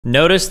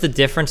Notice the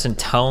difference in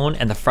tone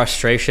and the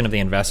frustration of the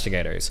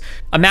investigators.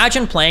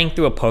 Imagine playing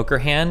through a poker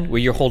hand where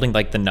you're holding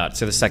like the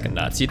nuts or the second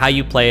nuts. How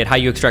you play it, how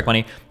you extract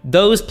money.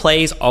 Those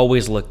plays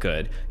always look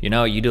good. You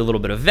know, you do a little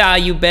bit of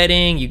value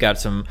betting,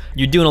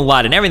 you're doing a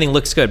lot and everything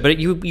looks good, but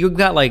you've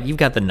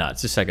got the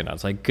nuts, the second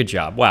nuts. Like, good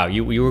job. Wow,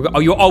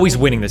 you're always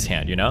winning this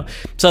hand, you know?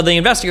 So the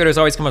investigators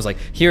always come up like,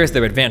 here's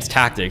their advanced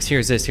tactics,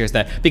 here's this, here's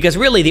that. Because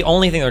really the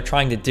only thing they're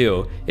trying to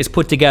do is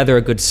put together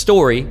a good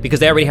story because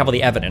they already have all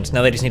the evidence.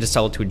 Now they just need to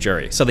sell it to a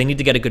jury. So they need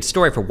to get a good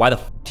story for why the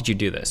f did you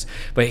do this?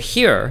 But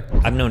here,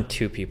 I've known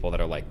two people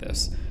that are like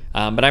this.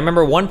 But I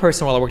remember one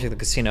person while I worked at the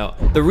casino.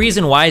 The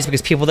reason why is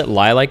because people that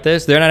lie like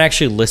this, they're not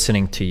actually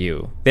listening to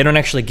you. They don't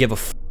actually give a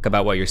f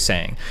about what you're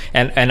saying.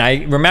 And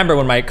I remember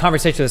when my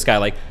conversation with this guy,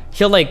 like,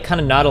 he'll like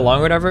kind of nod along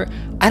or whatever.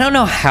 I don't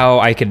know how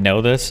I could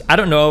know this. I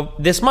don't know.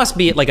 This must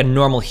be like a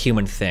normal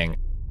human thing.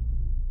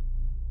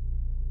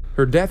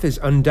 Her death is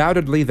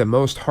undoubtedly the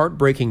most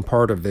heartbreaking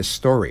part of this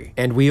story,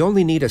 and we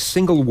only need a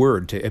single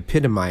word to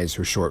epitomize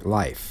her short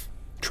life.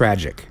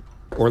 Tragic.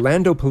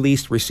 Orlando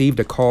police received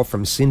a call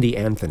from Cindy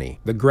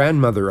Anthony, the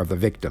grandmother of the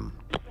victim.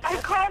 I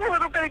called a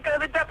little bit ago,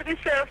 the deputy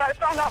sheriff. I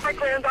found out my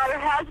granddaughter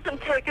has been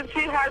taken.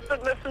 She has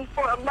been missing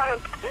for a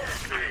month.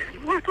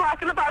 We're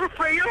talking about a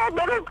 3-year-old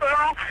little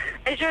girl.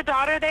 Is your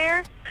daughter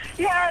there?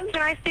 Yes.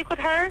 Can I speak with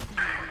her?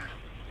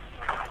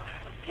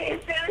 Okay,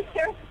 the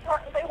sheriff's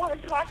department, they want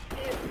to talk to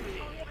you.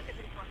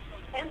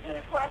 Answer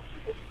the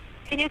question.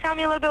 Can you tell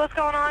me a little bit what's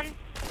going on?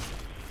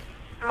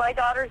 My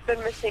daughter's been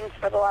missing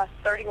for the last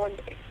 31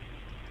 days.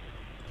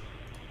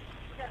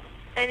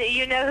 And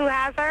you know who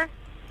has her?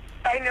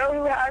 I know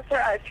who has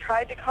her. I've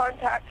tried to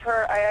contact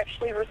her. I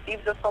actually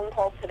received a phone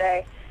call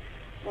today,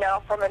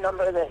 now from a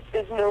number that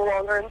is no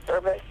longer in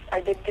service. I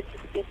did get to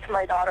speak to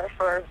my daughter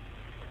for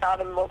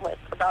about a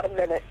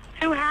minute.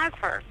 Who has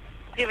her?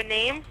 Do you have a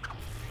name?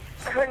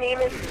 Her name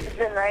is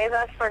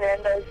Zenaida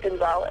Fernandez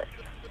Gonzalez.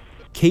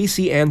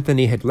 Casey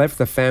Anthony had left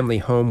the family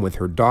home with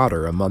her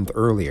daughter a month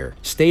earlier,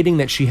 stating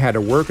that she had a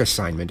work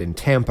assignment in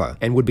Tampa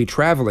and would be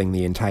traveling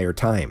the entire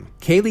time.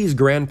 Caylee's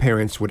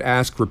grandparents would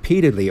ask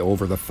repeatedly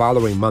over the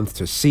following month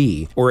to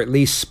see, or at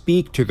least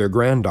speak to their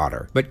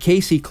granddaughter, but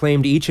Casey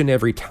claimed each and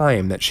every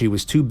time that she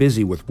was too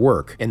busy with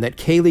work and that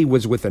Caylee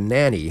was with a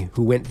nanny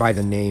who went by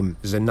the name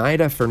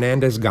Zenaida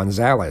Fernandez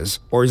Gonzalez,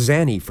 or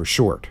Zanny for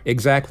short.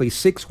 Exactly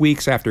 6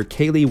 weeks after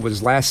Caylee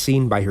was last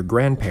seen by her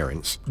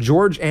grandparents,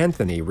 George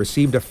Anthony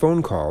received a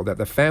phone call that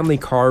the family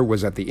car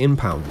was at the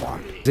impound lot.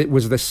 It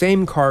was the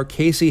same car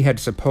Casey had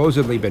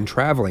supposedly been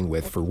traveling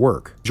with for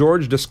work.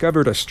 George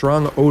discovered a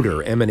strong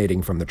odor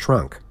emanating from the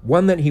trunk,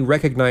 one that he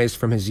recognized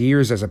from his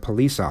years as a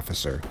police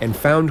officer, and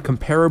found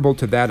comparable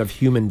to that of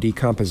human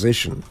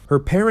decomposition. Her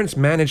parents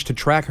managed to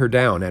track her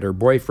down at her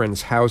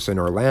boyfriend's house in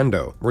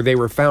Orlando, where they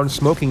were found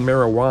smoking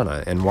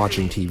marijuana and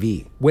watching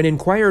TV. When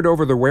inquired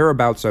over the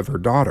whereabouts of her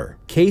daughter,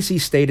 Casey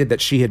stated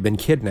that she had been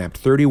kidnapped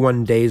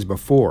 31 days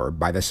before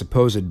by the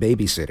supposed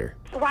babysitter.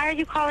 Why are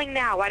you calling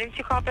now? Why didn't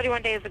you call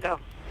 31 days ago?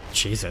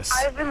 Jesus.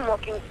 I've been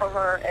looking for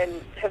her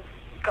and have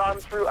gone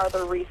through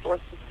other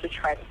resources to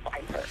try to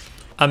find her.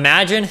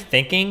 Imagine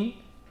thinking,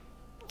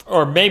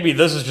 or maybe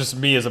this is just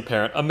me as a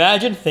parent,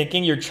 imagine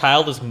thinking your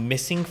child is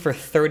missing for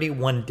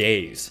 31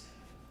 days.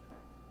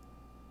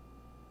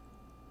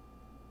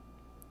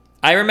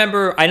 I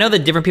know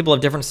that different people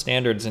have different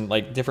standards in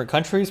like different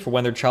countries for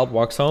when their child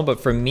walks home, but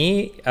for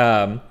me,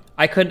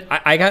 I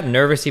got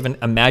nervous even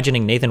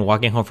imagining Nathan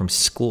walking home from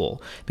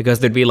school because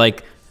there'd be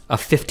like a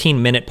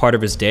 15-minute part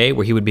of his day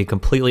where he would be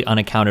completely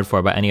unaccounted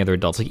for by any other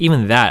adults. Like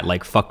even that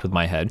like fucked with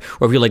my head.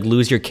 Or if you like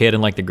lose your kid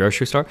in like the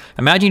grocery store,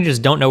 imagine you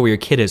just don't know where your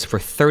kid is for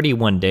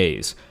 31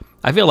 days.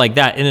 I feel like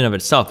that in and of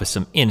itself is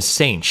some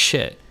insane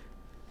shit.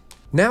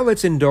 Now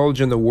let's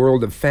indulge in the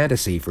world of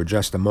fantasy for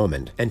just a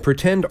moment and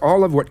pretend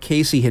all of what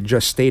Casey had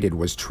just stated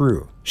was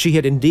true. She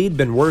had indeed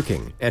been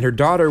working, and her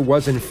daughter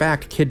was in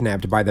fact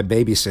kidnapped by the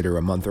babysitter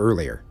a month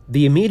earlier.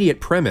 The immediate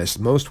premise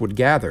most would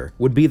gather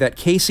would be that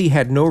Casey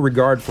had no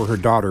regard for her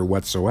daughter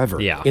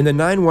whatsoever. Yeah. In the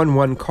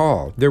 911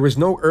 call, there was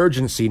no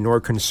urgency nor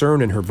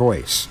concern in her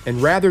voice,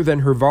 and rather than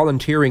her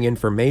volunteering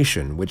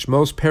information, which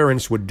most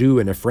parents would do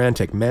in a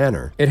frantic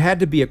manner, it had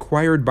to be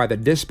acquired by the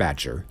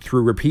dispatcher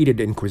through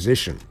repeated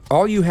inquisition.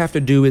 All you have to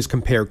do is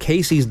compare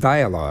Casey's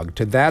dialogue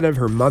to that of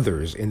her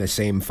mother's in the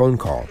same phone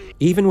call.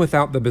 Even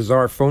without the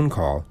bizarre phone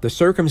call, the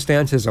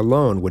circumstances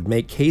alone would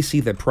make Casey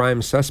the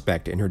prime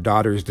suspect in her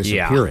daughter's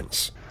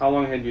disappearance. How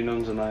long had you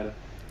known Zenaida?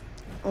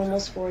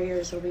 Almost 4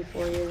 years. It'll be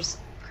 4 years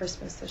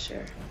Christmas this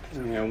year.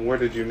 And where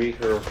did you meet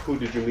her, or who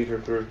did you meet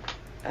her through?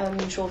 A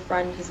mutual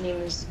friend, his name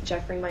is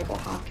Jeffrey Michael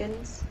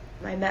Hopkins.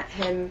 I met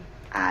him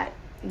at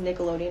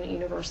Nickelodeon at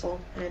Universal,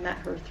 and I met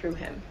her through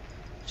him.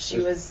 She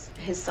was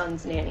his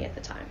son's nanny at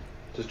the time.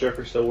 Does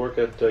Jeffrey still work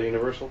at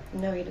Universal?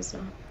 No, he does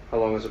not. How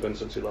long has it been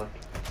since he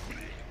left?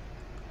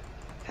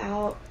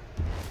 About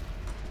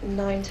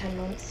 9-10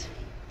 months,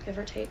 give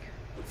or take.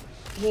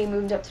 He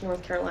moved up to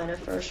North Carolina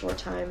for a short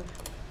time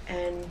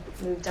and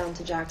moved down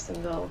to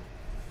Jacksonville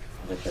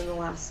within the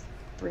last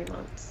 3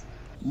 months.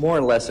 More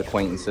or less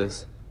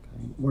acquaintances.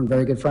 Weren't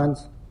very good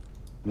friends?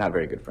 Not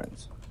very good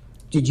friends.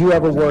 Did you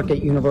ever work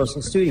at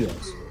Universal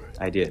Studios?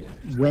 I did.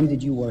 When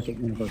did you work at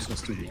Universal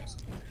Studios?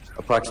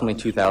 Approximately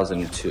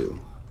 2002.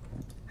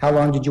 How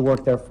long did you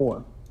work there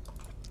for?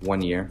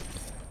 1 year.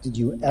 Did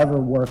you ever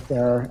work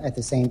there at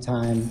the same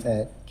time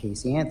that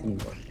Casey Anthony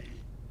worked there?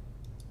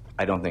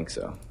 I don't think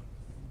so.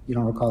 You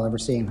don't recall ever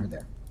seeing her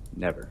there?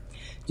 Never.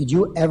 Did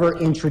you ever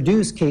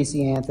introduce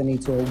Casey Anthony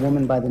to a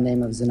woman by the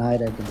name of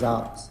Zenaida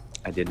Gonzalez?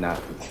 I did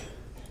not.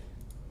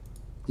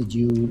 Did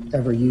you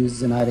ever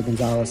use Zenaida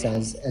Gonzalez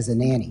as a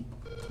nanny?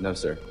 No,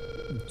 sir.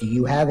 Do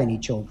you have any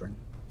children?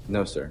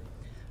 No, sir.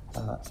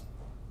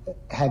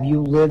 Have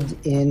you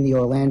lived in the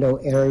Orlando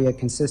area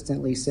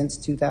consistently since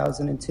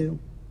 2002?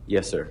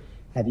 Yes, sir.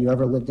 Have you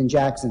ever lived in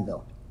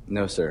Jacksonville?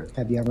 No, sir.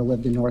 Have you ever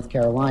lived in North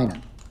Carolina?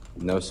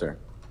 No, sir.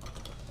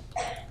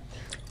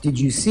 Did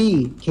you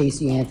see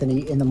Casey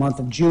Anthony in the month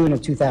of June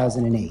of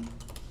 2008?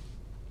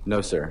 No,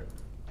 sir.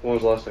 When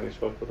was the last time you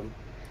spoke with him?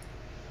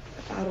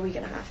 About a week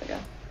and a half ago.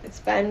 It's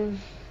been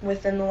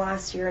within the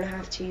last year and a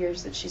half, 2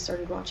 years that she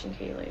started watching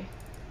Caylee.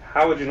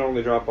 How would you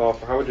normally drop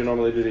off, or how would you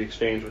normally do the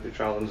exchange with your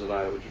child and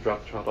Zenaida? Would you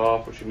drop the child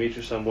off? Would she meet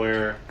you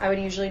somewhere? I would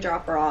usually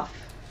drop her off.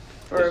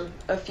 For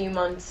a few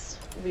months,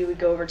 we would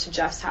go over to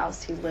Jeff's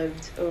house. He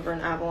lived over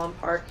in Avalon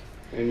Park.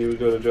 And you would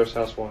go to Jeff's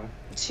house, why?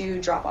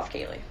 To drop off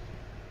Caylee.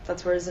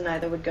 That's where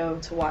Zenaida would go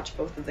to watch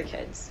both of the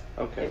kids.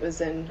 Okay. It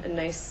was in a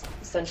nice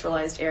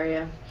centralized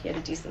area. He had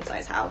a decent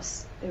sized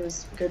house. It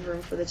was good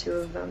room for the two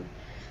of them.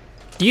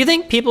 Do you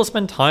think people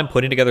spend time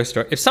putting together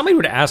stories? If somebody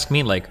would ask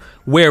me, like,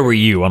 where were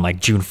you on, like,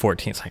 June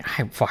 14th? It's like,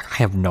 I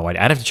have no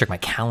idea. I'd have to check my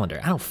calendar.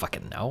 I don't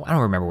fucking know. I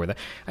don't remember where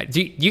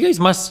you guys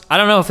must, I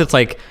don't know if it's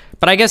like,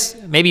 but I guess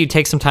maybe you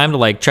take some time to,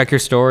 like, check your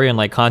story and,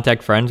 like,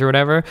 contact friends or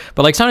whatever.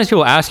 But, like, sometimes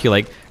people ask you,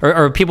 like,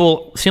 or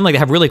people seem like they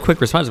have really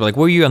quick responses. Like,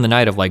 where were you on the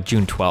night of, like,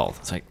 June 12th?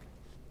 It's like,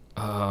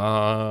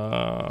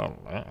 I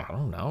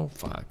don't know.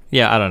 Fuck.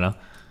 Yeah, I don't know.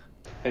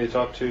 Have you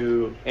talked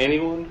to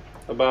anyone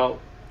about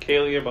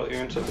Caylee, about your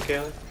incident with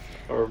Caylee?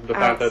 Or the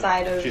fact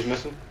that she's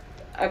missing?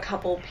 A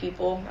couple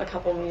people, a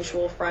couple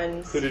mutual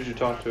friends. Who did you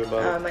talk to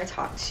about it? I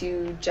talked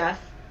to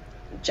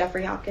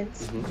Jeffrey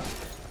Hopkins.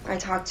 Mm-hmm. I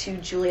talked to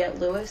Juliette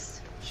Lewis.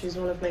 She's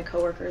one of my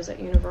coworkers at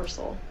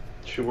Universal.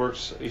 She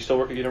works, you still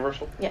work at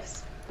Universal?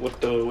 Yes.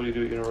 What do you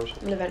do at Universal?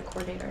 I'm an event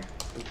coordinator.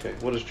 Okay.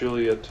 What is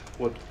Juliette,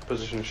 what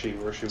position is she?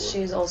 Where does she work?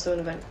 She's also an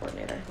event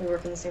coordinator. We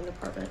work in the same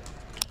department.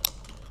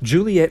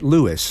 Juliette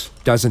Lewis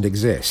doesn't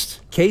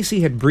exist.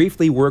 Casey had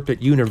briefly worked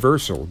at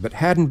Universal, but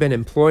hadn't been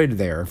employed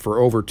there for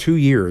over 2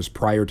 years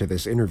prior to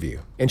this interview.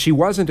 And she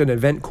wasn't an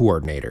event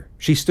coordinator.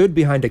 She stood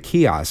behind a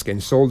kiosk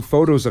and sold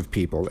photos of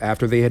people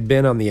after they had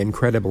been on the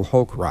Incredible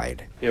Hulk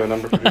ride. You have a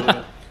number for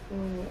Juliette?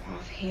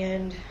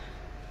 Offhand,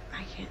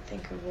 I can't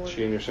think of one. Is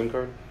she in your SIM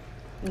card?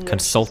 No,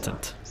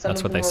 Consultant.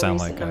 That's what they sound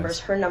like, numbers.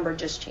 guys. Her number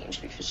just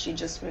changed because she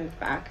just moved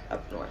back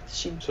up north.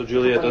 So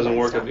Juliette doesn't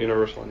work at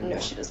Universal anymore? No,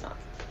 she does not.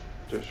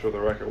 Just for the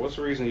record, what's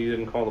the reason you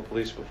didn't call the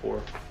police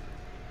before?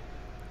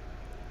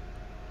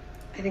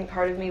 I think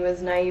part of me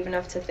was naive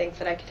enough to think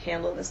that I could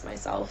handle this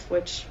myself,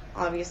 which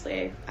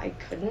obviously I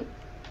couldn't.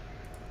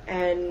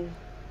 And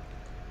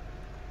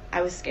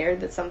I was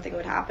scared that something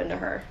would happen to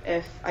her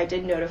if I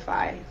did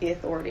notify the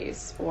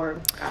authorities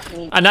or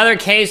me. Another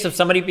case of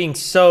somebody being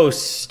so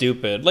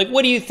stupid. Like,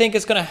 what do you think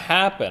is going to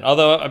happen?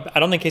 Although, I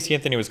don't think Casey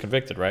Anthony was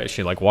convicted, right?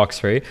 She, like, walks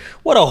free.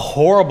 What a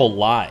horrible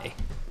lie.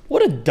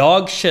 What a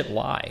dog shit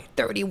lie.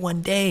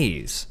 31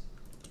 days.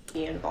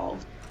 Be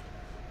involved.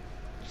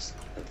 Just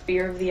the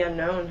fear of the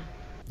unknown.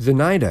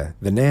 Zenaida,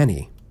 the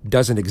nanny,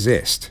 doesn't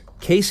exist.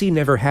 Casey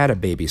never had a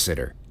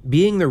babysitter.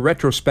 Being the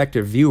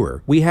retrospective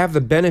viewer, we have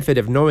the benefit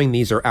of knowing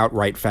these are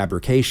outright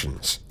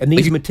fabrications, and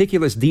these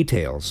meticulous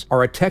details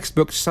are a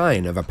textbook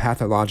sign of a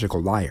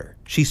pathological liar.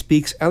 She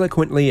speaks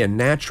eloquently and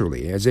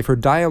naturally, as if her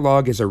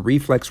dialogue is a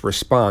reflex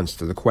response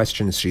to the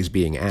questions she's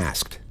being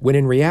asked, when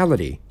in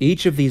reality,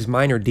 each of these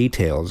minor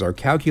details are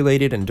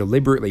calculated and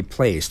deliberately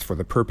placed for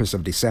the purpose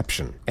of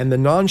deception, and the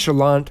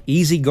nonchalant,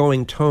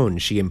 easygoing tone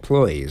she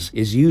employs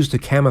is used to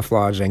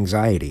camouflage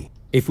anxiety.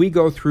 If we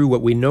go through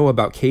what we know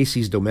about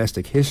Casey's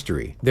domestic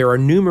history, there are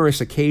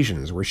numerous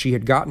occasions where she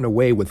had gotten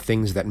away with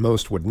things that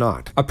most would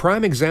not. A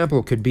prime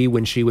example could be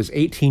when she was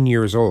 18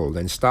 years old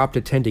and stopped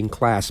attending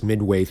class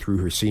midway through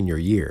her senior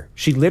year.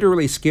 She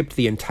literally skipped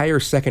the entire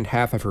second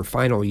half of her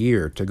final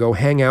year to go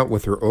hang out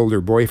with her older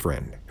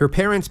boyfriend. Her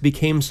parents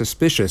became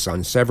suspicious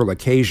on several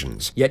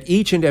occasions, yet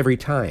each and every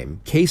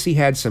time, Casey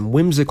had some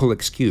whimsical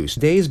excuse.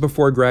 Days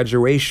before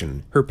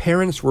graduation, her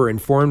parents were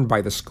informed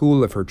by the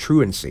school of her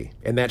truancy,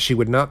 and that she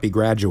would not be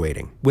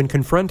graduating. When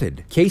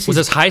confronted, Casey... Was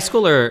this high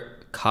school or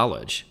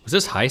college? Was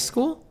this high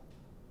school?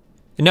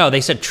 No, they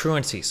said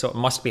truancy, so it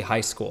must be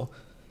high school.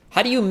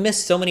 How do you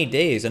miss so many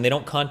days and they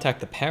don't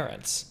contact the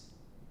parents?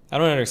 I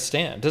don't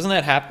understand. Doesn't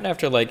that happen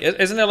after, like,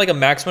 isn't there like a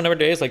maximum number of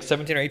days, like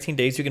 17 or 18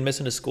 days you can miss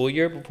in a school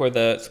year before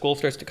the school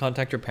starts to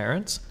contact your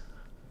parents?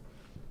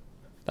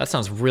 That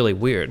sounds really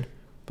weird,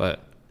 but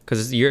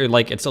because you're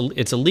like, it's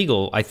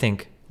illegal, I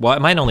think. Well,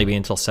 it might only be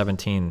until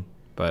 17,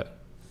 but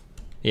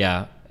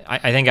yeah.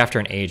 I think after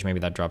an age, maybe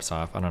that drops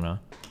off. I don't know.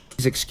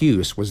 His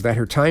excuse was that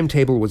her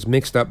timetable was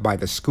mixed up by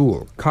the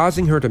school,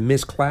 causing her to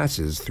miss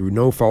classes through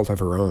no fault of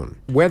her own.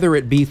 Whether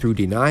it be through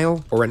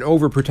denial or an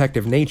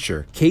overprotective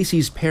nature,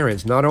 Casey's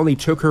parents not only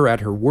took her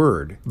at her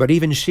word, but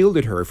even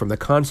shielded her from the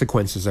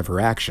consequences of her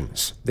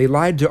actions. They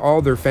lied to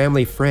all their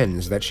family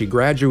friends that she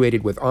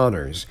graduated with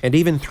honors, and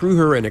even threw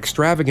her an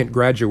extravagant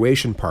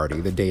graduation party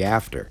the day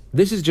after.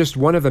 This is just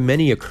one of the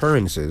many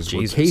occurrences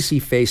where Casey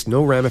faced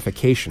no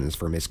ramifications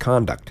for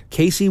misconduct.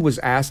 Casey was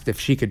asked if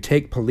she could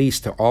take police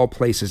to all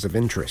places of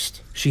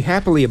interest. She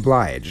happily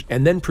obliged,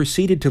 and then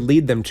proceeded to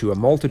lead them to a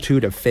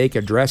multitude of fake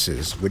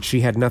addresses which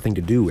she had nothing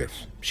to do with.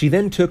 She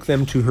then took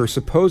them to her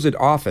supposed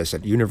office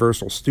at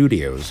Universal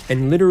Studios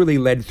and literally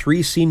led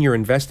 3 senior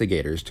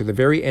investigators to the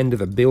very end of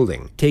the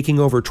building, taking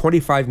over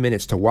 25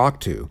 minutes to walk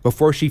to,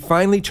 before she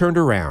finally turned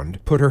around,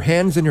 put her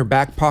hands in her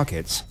back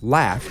pockets,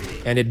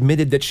 laughed, and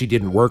admitted that she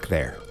didn't work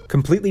there.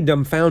 Completely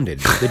dumbfounded,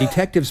 the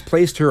detectives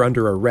placed her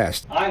under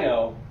arrest. I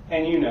know,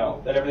 and you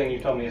know, that everything you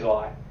told me is a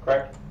lie,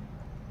 correct?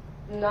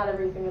 Not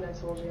everything that I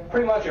told you.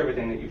 Pretty much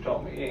everything that you've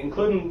told me,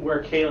 including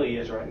where Caylee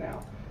is right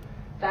now.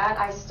 That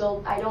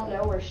I don't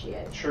know where she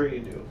is. Sure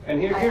you do.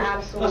 And here's,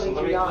 absolutely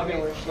listen, do not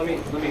know where she is.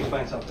 let me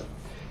explain something.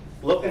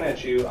 Looking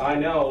at you, I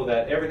know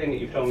that everything that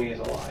you've told me is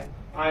a lie.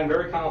 I'm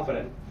very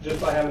confident,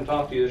 just by having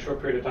talked to you this short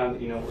period of time,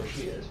 that you know where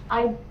she is.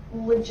 I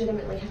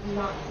legitimately have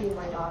not seen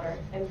my daughter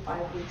in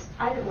 5 weeks.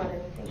 I didn't let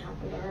anything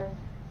happen to her,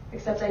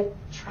 except I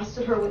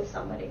trusted her with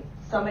somebody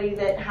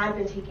that had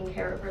been taking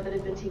care of her, that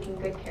had been taking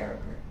good care of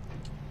her.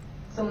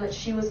 Someone that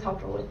she was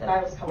comfortable with, that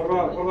I was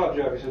comfortable with. What about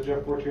Jeff? You said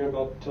Jeff worked here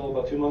until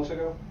about 2 months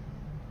ago?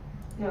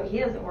 No, he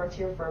hasn't worked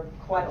here for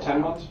quite a while.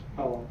 10 months?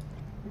 How long?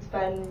 It's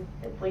been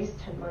at least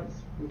 10 months.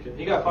 Okay.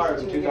 He got fired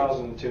in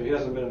 2002. He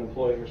hasn't been an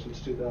employee here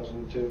since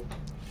 2002.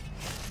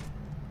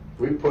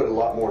 We put a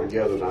lot more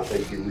together than I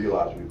think you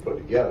realize we put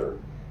together.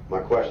 My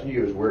question to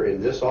you is, we're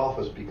in this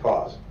office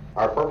because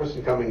our purpose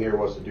in coming here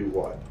was to do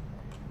what?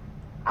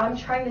 I'm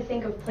trying to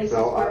think of places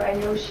where I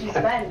know she's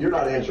been. You're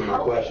not answering my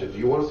question. Do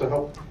you want us to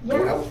help? Yes, you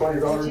want to help us find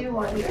your daughter? I do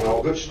want you to. Well,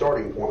 a good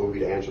starting point would be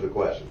to answer the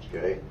questions,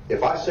 okay?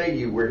 If I say to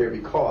you, we're here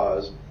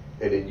because,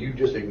 and then you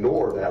just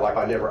ignore that like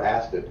I never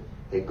asked it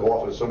and go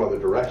off in some other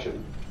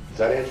direction, is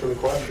that answering the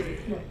question?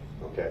 No.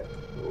 Okay,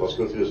 let's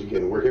go through this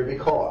again. We're here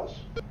because?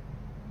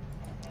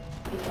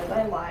 Because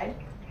I lied,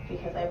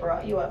 because I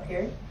brought you up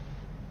here,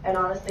 and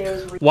honestly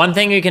it was... One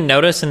thing you can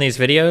notice in these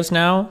videos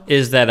now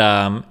is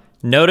that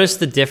notice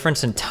the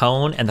difference in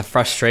tone and the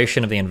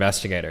frustration of the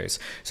investigators.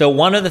 So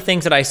one of the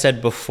things that I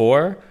said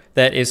before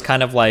that is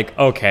kind of like,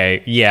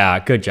 okay, yeah,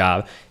 good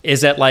job,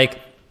 is that like,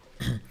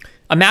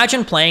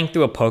 imagine playing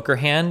through a poker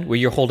hand where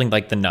you're holding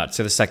like the nuts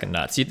or the second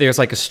nuts. There's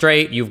like a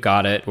straight, you've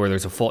got it, or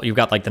there's a full, you've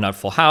got like the nut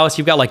full house,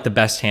 you've got like the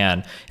best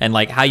hand, and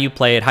like how you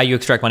play it, how you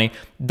extract money.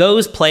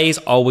 Those plays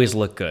always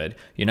look good.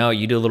 You know,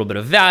 you do a little bit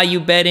of value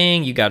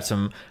betting, you got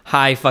some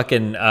high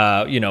fucking,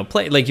 you know,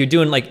 play, like you're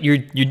doing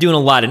a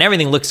lot and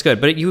everything looks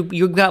good, but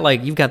you've got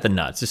the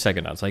nuts, the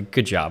second nuts, like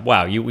good job.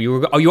 Wow,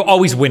 you're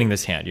always winning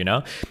this hand, you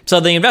know?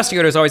 So the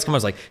investigators always come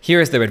up like,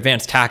 here's their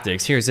advanced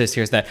tactics, here's this,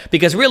 here's that.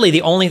 Because really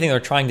the only thing they're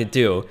trying to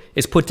do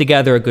is put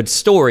together a good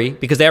story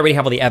because they already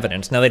have all the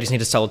evidence. Now they just need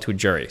to sell it to a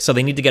jury. So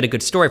they need to get a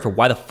good story for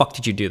why the fuck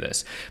did you do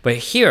this? But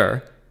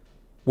here,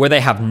 where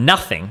they have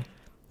nothing,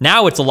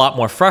 now it's a lot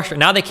more frustrating.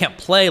 Now they can't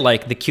play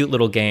like the cute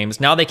little games.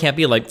 Now they can't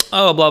be like,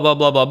 oh, blah, blah,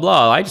 blah, blah,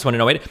 blah. I just want to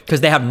know it,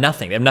 because they have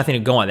nothing. They have nothing to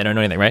go on. They don't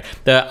know anything, right?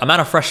 The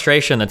amount of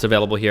frustration that's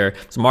available here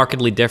is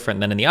markedly different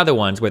than in the other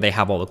ones where they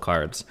have all the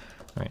cards,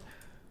 right?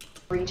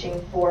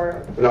 Reaching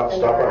for... No,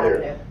 stop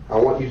right here. I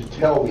want you to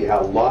tell me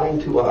how lying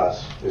to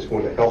us is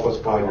going to help us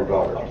find your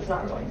daughter. It's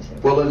not going to.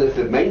 Well, then if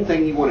the main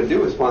thing you want to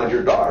do is find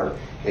your daughter,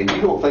 and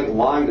you don't think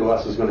lying to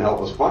us is going to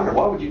help us find her,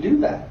 why would you do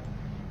that?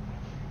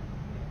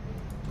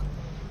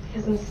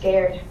 Because I'm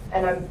scared,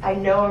 and I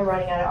know I'm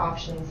running out of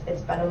options.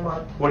 It's been a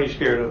month. What are you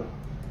scared of?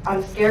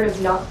 I'm scared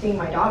of not seeing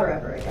my daughter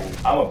ever again.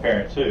 I'm a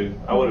parent too.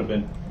 I would have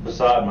been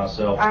beside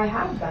myself. I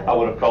have been. I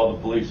would have called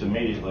the police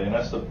immediately, and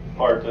that's the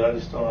part that I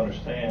just don't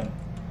understand.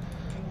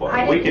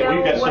 Well, we've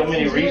got so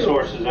many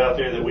resources out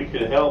there that we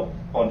could help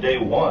on day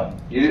one.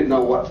 You didn't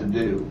know what to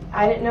do.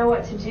 I didn't know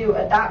what to do.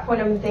 At that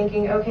point, I'm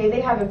thinking, okay, they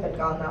haven't been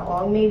gone that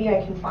long. Maybe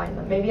I can find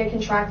them. Maybe I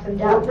can track them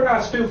down. We're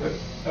not stupid,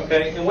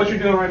 okay? And what you're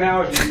doing right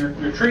now is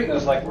you're treating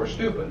us like we're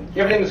stupid.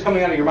 Everything that's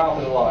coming out of your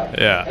mouth is a lie.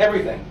 Yeah.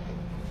 Everything.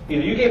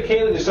 Either you gave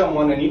Caylee to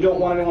someone and you don't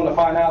want anyone to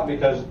find out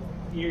because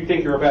you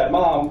think you're a bad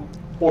mom,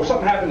 or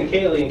something happened to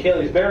Caylee and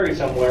Kaylee's buried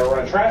somewhere or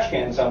in a trash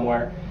can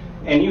somewhere,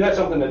 and you had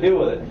something to do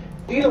with it.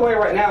 Either way,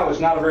 right now, it's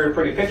not a very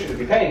pretty picture to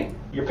be painting.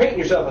 You're painting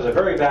yourself as a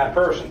very bad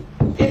person.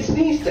 It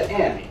needs to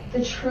end.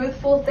 The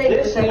truthful thing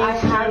is that I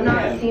have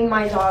not seen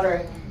my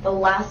daughter. The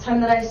last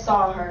time that I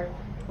saw her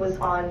was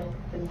on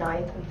the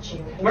 9th of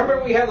June.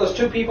 Remember we had those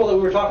two people that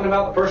we were talking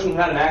about, the person who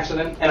had an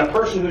accident and a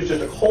person who's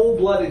just a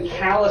cold-blooded,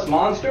 callous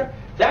monster?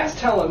 That's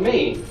telling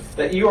me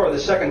that you are the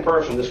second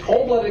person, this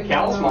cold-blooded,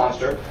 callous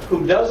monster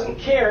who doesn't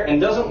care and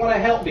doesn't want to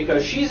help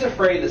because she's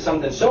afraid that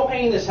something so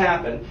heinous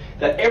happened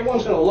that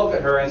everyone's going to look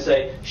at her and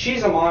say,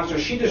 she's a monster,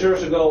 she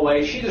deserves to go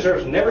away, she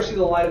deserves to never see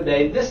the light of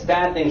day, this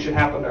bad thing should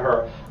happen to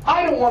her.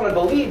 I don't want to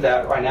believe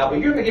that right now, but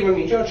you're giving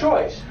me no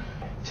choice.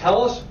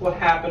 Tell us what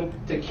happened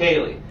to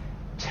Caylee.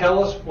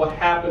 Tell us what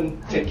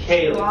happened to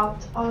Caylee. I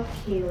dropped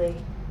off Caylee.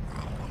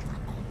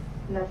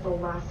 And that's the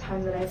last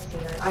time that I've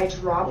seen her. I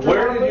dropped her off.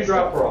 Where did you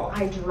drop her off?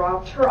 I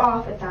dropped her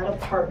off at that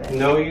apartment.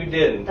 No, you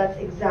didn't. That's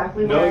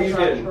exactly where I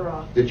dropped her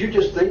off. Did you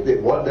just think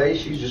that one day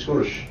she's just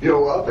going to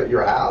show up at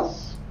your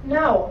house?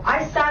 No,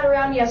 I sat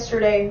around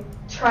yesterday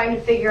trying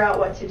to figure out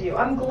what to do.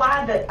 I'm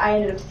glad that I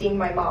ended up seeing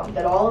my mom,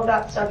 that all of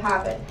that stuff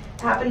happened.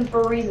 It happened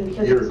for a reason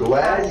because you're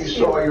glad you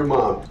saw your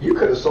mom. You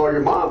could have saw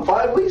your mom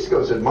 5 weeks ago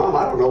and said, Mom,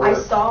 I don't know what.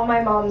 I saw my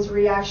mom's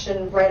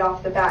reaction right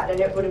off the bat, and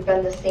it would have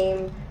been the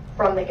same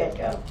from the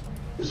get-go.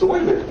 So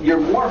wait a minute, you're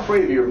more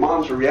afraid of your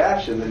mom's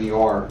reaction than you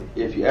are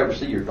if you ever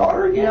see your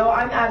daughter again? You know,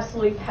 I'm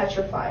absolutely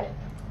petrified.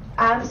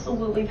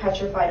 Absolutely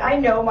petrified. I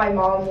know my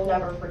mom will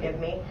never forgive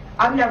me.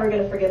 I'm never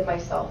going to forgive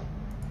myself.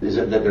 Is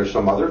it that there's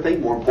some other thing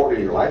more important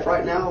in your life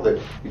right now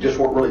that you just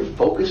weren't really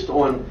focused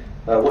on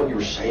what you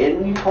were saying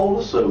when you told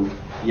us? So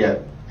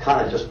you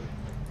kind of just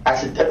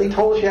accidentally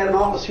told us you had an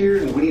office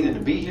here and we needed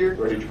to be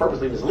here, or did you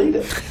purposely mislead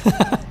us?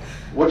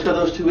 Which of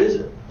those two is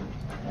it?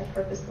 I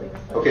purposely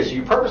misled. Okay, so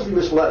you purposely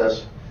misled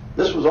us.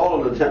 This was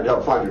all an attempt to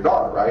help find your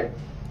daughter, right?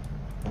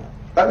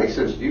 That makes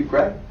sense to you,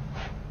 correct?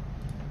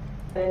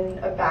 In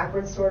a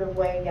backwards sort of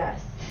way,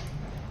 yes.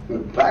 In a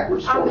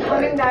backwards sort of way? I'm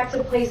coming back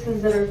to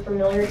places that are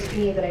familiar to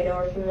me, that I know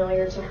are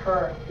familiar to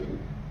her.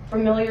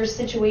 Familiar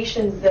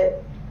situations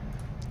that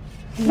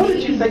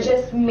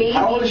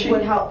maybe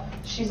would help.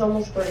 She's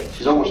almost 3.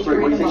 She's almost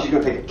 3. What do you think, she's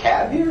going to take a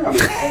cab here? I mean,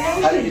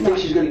 how do you think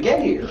she's going to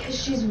get here?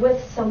 Because she's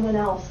with someone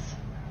else.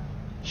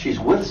 She's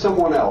with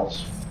someone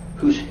else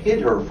who's hid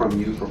her from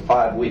you for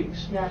 5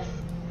 weeks.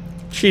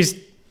 Yes.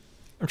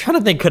 I'm trying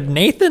to think, could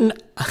Nathan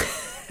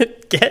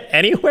get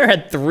anywhere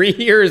at 3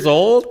 years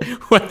old?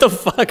 What the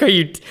fuck are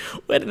you,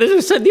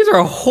 these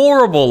are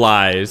horrible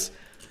lies.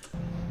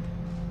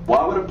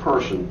 Why would a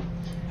person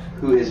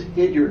who has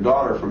hid your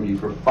daughter from you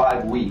for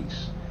 5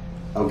 weeks,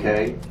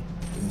 okay,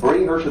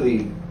 bring her to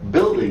the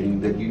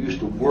building that you used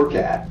to work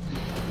at?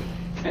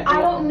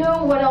 I don't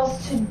know what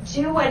else to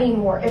do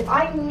anymore. If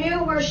I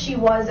knew where she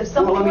was, if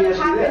something would have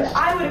happened,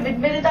 I would have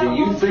admitted that a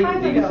long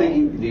time ago.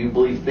 Do you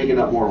believe thinking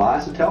up more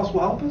lies to tell us will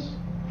help us?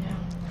 No.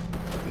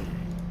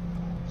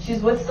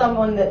 She's with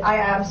someone that I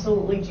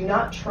absolutely do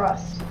not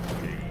trust,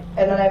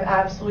 and that I'm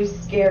absolutely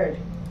scared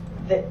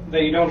that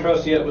you don't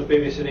trust yet was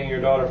babysitting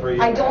your daughter for a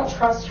year. I don't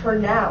trust her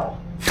now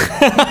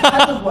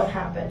because of what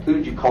happened. Who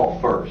did you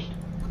call first?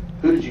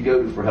 Who did you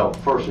go to for help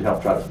first to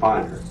help try to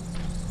find her?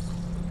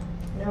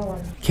 No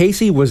one.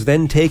 Casey was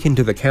then taken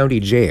to the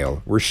county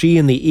jail, where she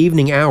in the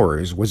evening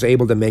hours was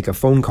able to make a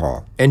phone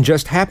call, and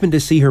just happened to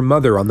see her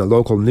mother on the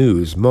local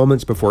news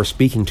moments before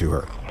speaking to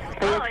her.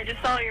 Oh, I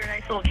just saw your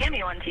nice little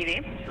cameo on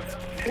TV.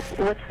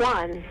 Which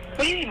one?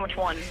 What do you mean, which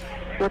one?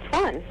 Which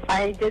one?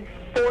 I did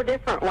 4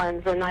 different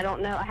ones, and I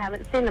don't know. I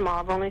haven't seen them all.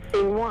 I've only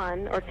seen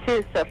 1 or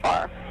 2 so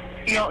far.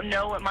 You don't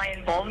know what my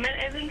involvement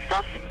is and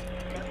stuff?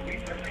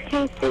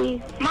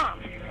 Casey.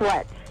 Mom.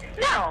 What?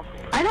 No.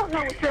 I don't know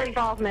what your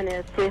involvement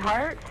is,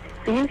 sweetheart.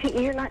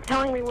 You're not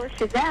telling me where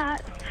she's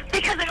at.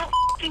 Because I don't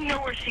f***ing know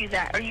where she's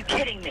at. Are you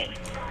kidding me?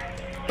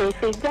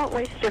 Casey, don't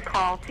waste your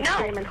call to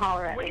scream and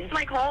holler at me. Waste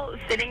my call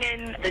sitting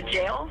in the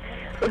jail?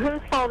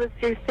 Whose fault is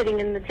you sitting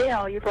in the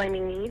jail? You're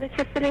blaming me that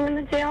you're sitting in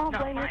the jail?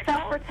 Blame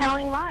yourself for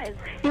telling lies.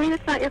 You mean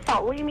it's not your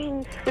fault? What do you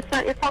mean it's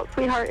not your fault,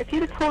 sweetheart? If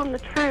you'd have told them the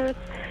truth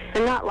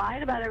and not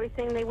lied about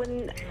everything, they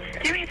wouldn't...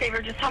 Do me a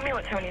favor, just tell me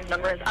what Tony's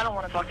number is. I don't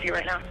want to talk to you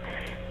right now.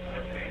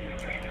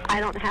 I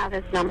don't have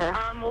his number.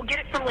 We'll get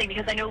it from Lee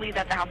because I know Lee's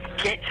at the house.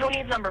 Get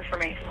Tony's number for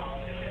me.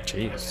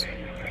 Jeez.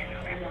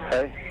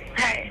 Hey.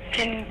 Hey,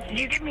 can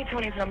you give me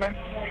Tony's number?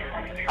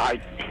 I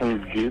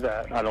can do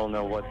that. I don't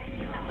know what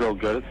real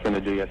good it's going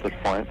to do at this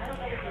point.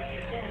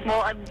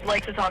 Well, I'd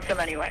like to talk to him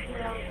anyway.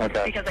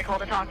 Okay. Because I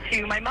called to talk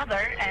to my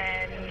mother,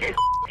 and it's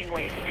f***ing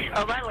waste.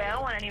 Oh, by the way, I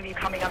don't want any of you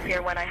coming up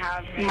here when I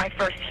have my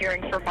first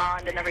hearing for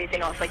bond and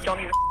everything else. Like, don't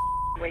even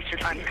waste your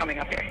time coming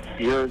up here.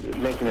 You're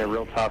making it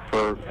real tough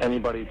for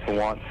anybody to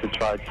want to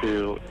try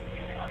to...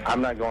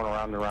 I'm not going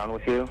around and around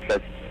with you.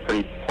 That's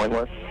pretty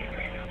pointless.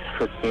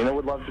 Christina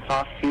would love to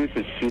talk to you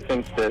because she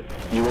thinks that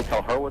you will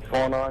tell her what's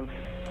going on.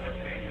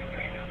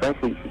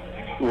 Frankly,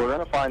 we're going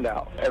to find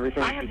out.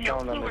 Everything I have she's no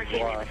telling clue them where is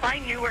Caylee lie. is. If I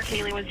knew where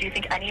Caylee was, do you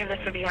think any of this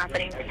would be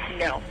happening?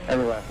 No.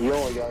 Anyway, you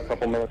only got a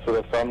couple minutes with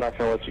us, so I'm not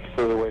going to let you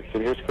completely waste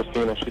it. Here's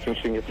Christina. She thinks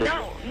she can get through.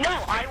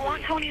 No, I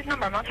want Tony's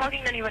number. I'm not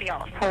talking to anybody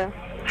else. Hello?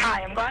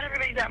 Hi, I'm glad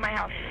everybody's at my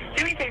house.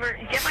 Do me a favor,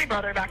 get my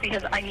brother back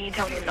because I need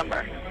Tony's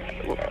number.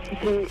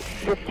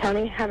 Does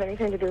Tony have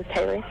anything to do with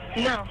Caylee?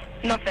 No,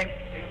 nothing.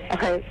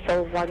 Okay,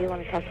 so why do you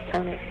want to talk to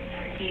Tony?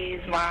 He's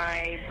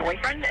my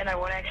boyfriend, and I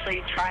want to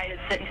actually try to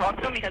sit and talk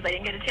to him because I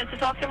didn't get a chance to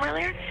talk to him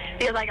earlier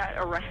because I got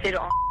arrested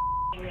on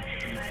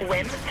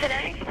whim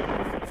today.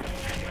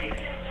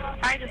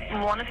 I just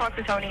want to talk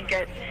to Tony and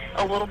get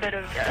a little bit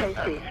of...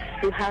 Casey,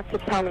 you have to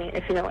tell me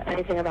if you know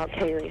anything about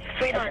Caylee.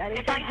 Sweetheart, if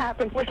anything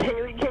happens with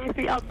Caylee,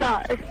 Casey, I'll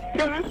die.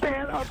 You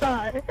understand? I'll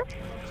die.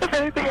 If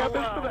anything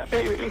happens to that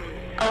baby.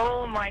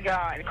 Oh my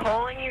God.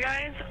 Calling you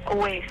guys? A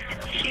waste.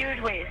 Huge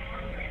waste.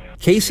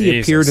 Casey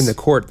appeared in the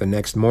court the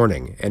next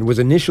morning and was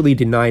initially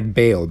denied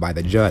bail by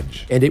the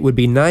judge, and it would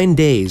be 9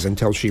 days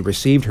until she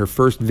received her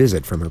first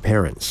visit from her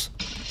parents.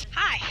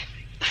 Hi.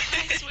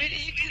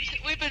 Sweetie,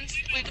 we've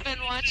been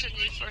watching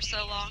you for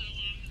so long.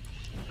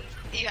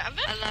 You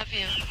haven't? I love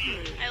you.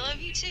 I love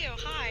you too.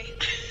 Hi.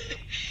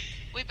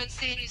 We've been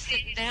seeing you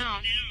sitting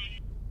down.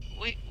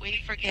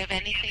 We forgive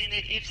anything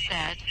that you've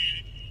said.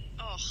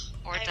 Oh,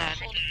 or done.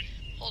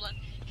 Hold on.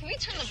 Can we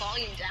turn the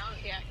volume down?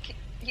 Yeah.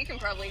 You can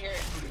probably hear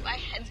it. My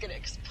head's gonna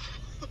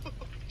explode.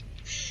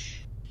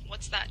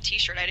 What's that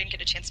t-shirt? I didn't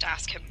get a chance to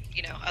ask him,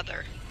 you know,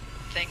 other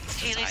things.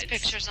 Caylee's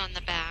picture's on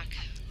the back.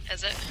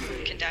 Is it?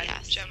 Can Dad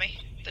show me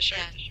the shirt?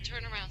 Yeah,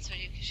 turn around so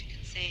you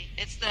can see.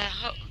 It's the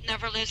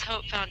Never Lose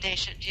Hope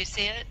Foundation. Do you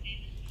see it?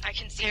 I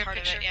can see part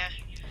of it, yeah.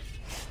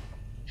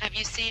 Have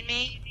you seen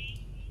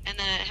me? And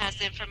then it has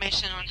the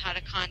information on how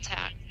to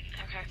contact.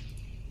 Okay.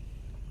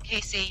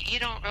 Casey, you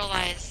don't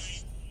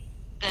realize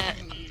that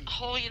the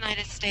whole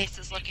United States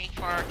is looking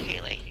for our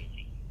Caylee.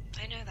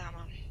 I know that,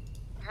 Mom.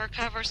 Her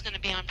cover's going to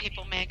be on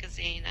People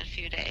magazine in a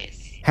few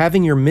days.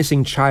 Having your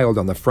missing child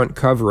on the front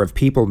cover of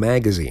People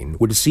magazine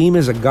would seem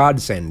as a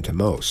godsend to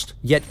most.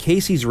 Yet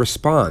Casey's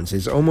response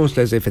is almost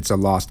as if it's a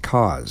lost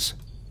cause.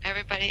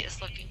 Everybody is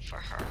looking for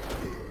her.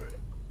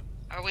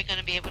 Are we going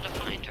to be able to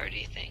find her, do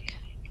you think?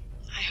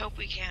 I hope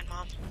we can,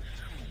 Mom.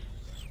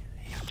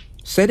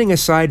 Setting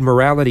aside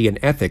morality and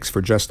ethics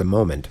for just a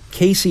moment,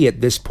 Casey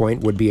at this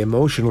point would be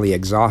emotionally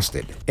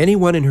exhausted.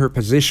 Anyone in her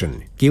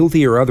position,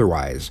 guilty or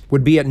otherwise,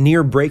 would be at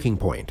near breaking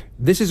point.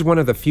 This is one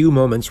of the few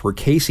moments where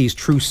Casey's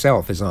true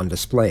self is on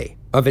display.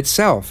 Of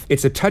itself,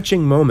 it's a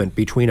touching moment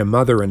between a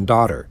mother and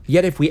daughter.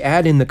 Yet if we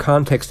add in the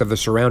context of the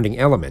surrounding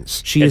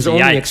elements, she is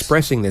only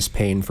expressing this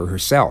pain for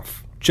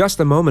herself. Just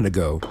a moment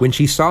ago, when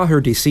she saw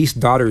her deceased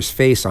daughter's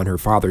face on her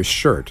father's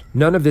shirt,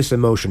 none of this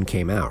emotion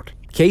came out.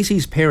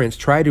 Casey's parents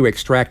try to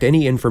extract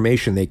any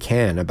information they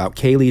can about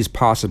Caylee's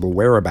possible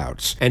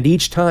whereabouts, and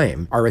each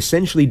time are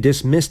essentially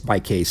dismissed by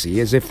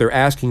Casey as if they're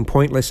asking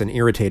pointless and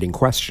irritating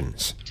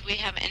questions. Do we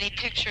have any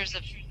pictures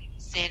of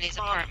Sandy's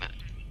apartment?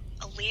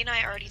 Ali and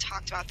I already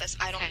talked about this.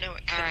 I don't know.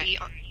 It could be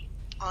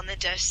on the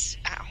desk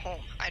at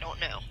home. I don't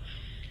know.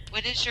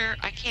 What is your...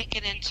 I can't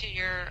get into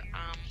your...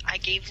 I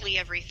gave Lee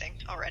everything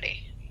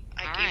already.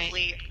 I gave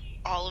Lee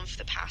all of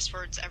the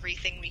passwords,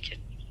 everything we could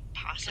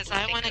possibly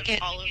think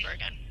of all over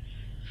again.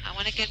 I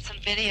want to get some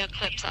video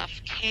clips off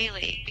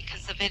Caylee,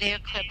 because the video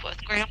clip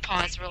with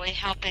Grandpa is really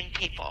helping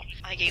people.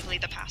 I gave Lee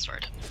the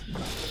password.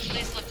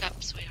 Please look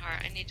up,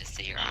 sweetheart. I need to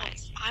see your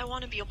eyes. I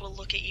want to be able to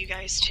look at you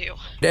guys, too.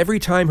 Every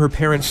time her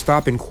parents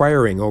stop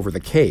inquiring over the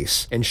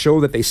case and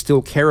show that they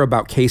still care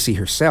about Casey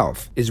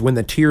herself is when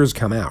the tears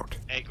come out.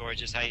 Hey,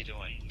 gorgeous, how you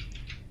doing?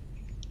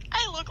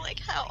 I look like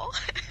hell.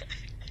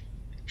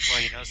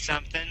 Well, you know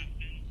something?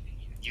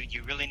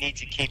 You really need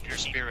to keep your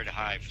spirit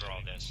high for all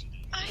this.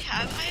 I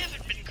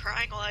haven't been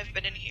crying while I've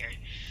been in here.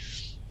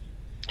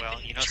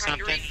 Well, you know something?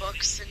 something? Trying to read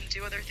books and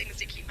do other things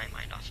to keep my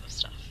mind off of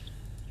stuff.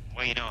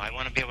 Well, you know, I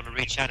want to be able to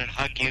reach out and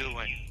hug you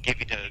and give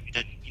you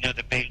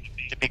the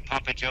big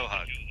Papa Joe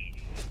hug.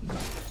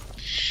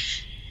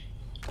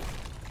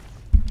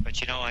 But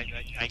you know,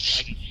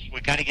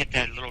 we got to get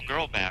that little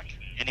girl back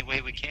any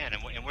way we can,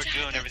 and we're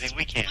doing everything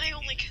we can. My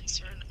only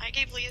concern. I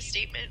gave Lee a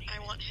statement.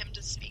 I want him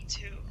to speak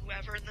to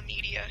whoever in the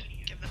media,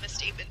 give them a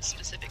statement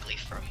specifically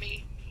from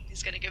me.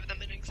 He's going to give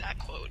them an exact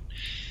quote.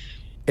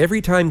 Every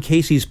time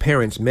Casey's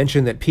parents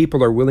mention that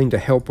people are willing to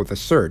help with a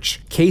search,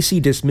 Casey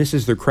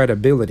dismisses their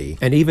credibility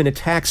and even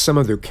attacks some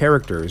of their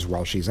characters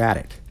while she's at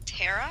it.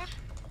 Tara?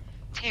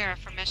 Tara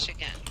from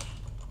Michigan.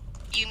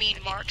 You mean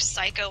Mark's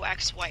psycho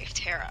ex-wife,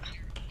 Tara?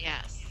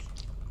 Yes.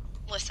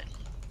 Listen.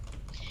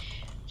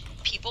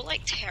 People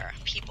like Tara,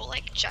 people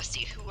like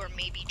Jesse who are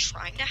maybe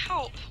trying to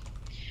help,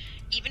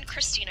 even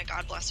Christina,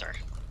 God bless her,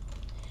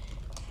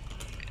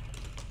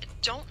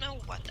 don't know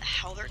what the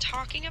hell they're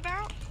talking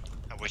about.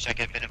 I wish I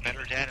could have been a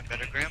better dad and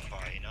better grandpa,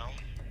 you know?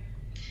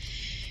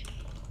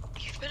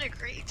 You've been a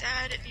great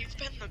dad and you've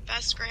been the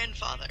best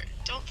grandfather.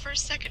 Don't for a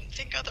second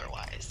think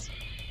otherwise.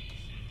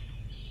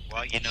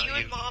 Well, you know, you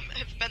and Mom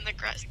have been the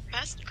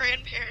best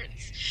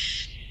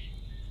grandparents.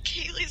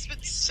 Caylee's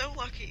been so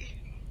lucky.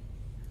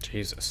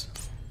 Jesus.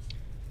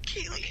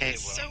 Caylee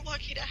is so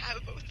lucky to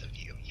have both of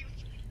you.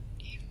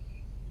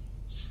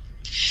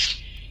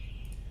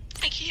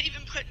 I can't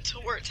even put into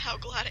words how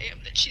glad I am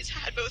that she's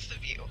had both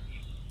of you.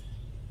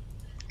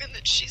 And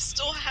that she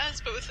still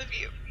has both of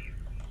you.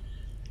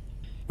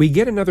 We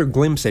get another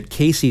glimpse at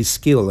Casey's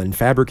skill in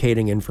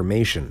fabricating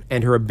information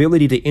and her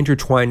ability to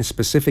intertwine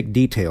specific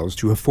details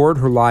to afford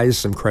her lies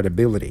some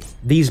credibility.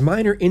 These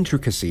minor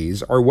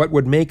intricacies are what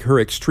would make her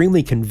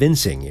extremely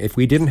convincing if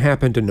we didn't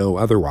happen to know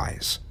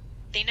otherwise.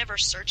 they never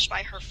searched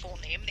by her full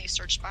name. They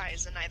searched by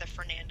Zenaida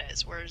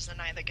Fernandez, or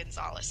Zenaida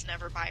Gonzalez,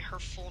 never by her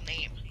full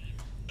name.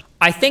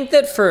 I think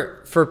that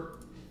for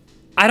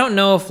I don't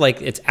know if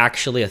like it's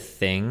actually a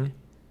thing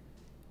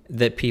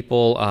that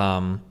people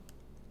are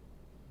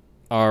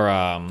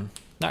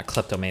not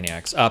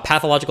kleptomaniacs,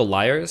 pathological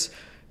liars,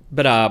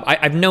 but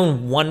I've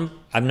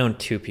known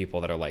two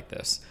people that are like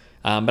this.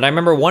 But I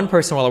remember one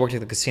person while I worked at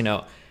the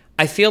casino.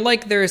 I feel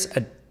like there's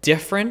a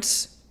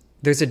difference.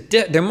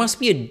 There must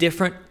be a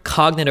different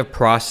cognitive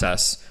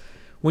process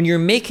when you're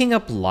making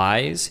up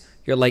lies.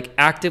 You're like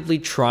actively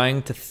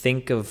trying to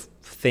think of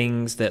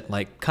things that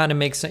like kind of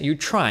make sense. You're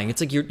trying.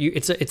 It's like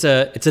it's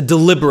a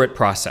deliberate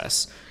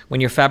process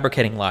when you're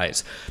fabricating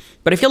lies.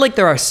 But I feel like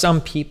there are some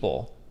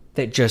people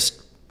that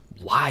just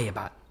lie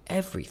about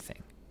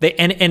everything.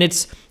 And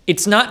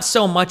it's not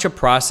so much a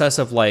process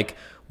of like,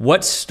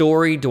 what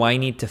story do I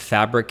need to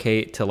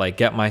fabricate to like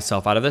get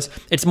myself out of this?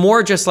 It's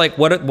more just like,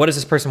 what does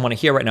this person want to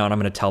hear right now? And I'm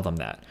going to tell them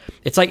that.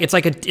 It's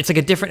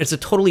a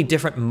totally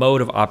different mode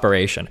of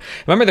operation.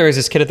 Remember, there was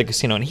this kid at the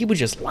casino and he would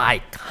just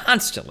lie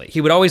constantly. He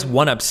would always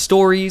one up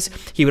stories.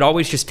 He would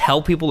always just tell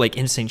people like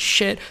insane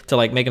shit to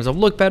like make himself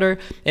look better.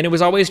 And it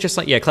was always just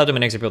like, yeah,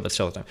 kleptomaniacs are people that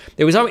steal the time.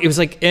 It was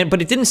like,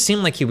 but it didn't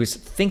seem like he was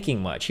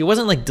thinking much. He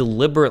wasn't like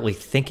deliberately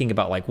thinking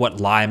about like, what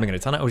lie am I going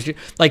to tell? It was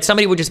just, like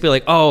somebody would just be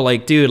like, oh,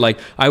 like, dude, like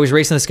I was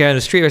racing this guy on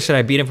the street, or should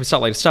I beat him from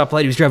stoplight to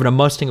stoplight? He was driving a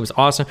Mustang, it was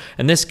awesome.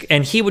 And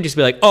he would just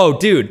be like, oh,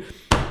 dude,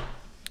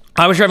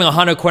 I was driving a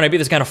Honda Accord, I beat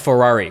this guy in a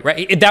Ferrari,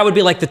 right? That would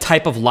be like the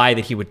type of lie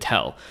that he would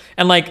tell.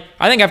 And like,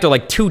 I think after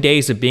like 2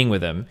 days of being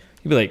with him,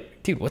 he'd be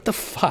like, dude, what the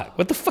fuck?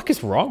 What the fuck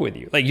is wrong with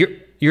you? Like,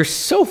 you're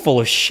so full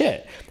of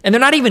shit. And they're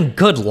not even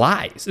good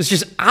lies. It's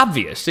just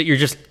obvious that you're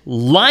just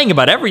lying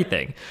about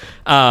everything.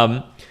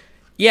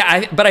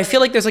 Yeah, but I feel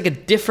like there's like a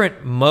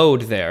different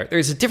mode there.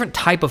 There's a different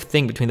type of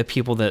thing between the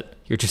people that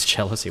you're just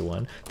jealousy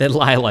one that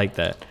lie like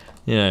that.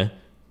 Yeah.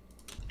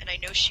 And I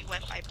know she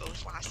went by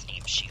both last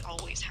names. She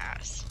always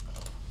has.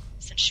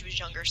 Since she was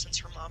younger, since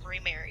her mom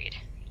remarried.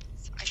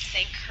 So I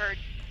think her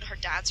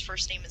dad's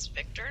first name is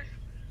Victor.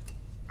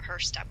 Her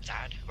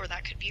stepdad. Or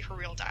that could be her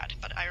real dad.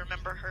 But I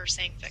remember her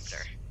saying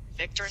Victor.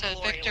 Victor and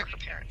Gloria were her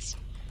parents.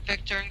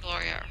 Victor and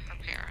Gloria are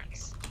her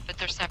parents. But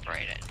they're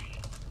separated.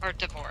 Or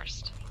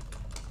divorced.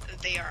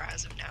 They are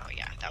as of now,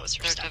 yeah. That was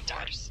her stepdad.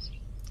 Divorced.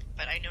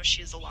 But I know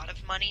she has a lot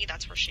of money.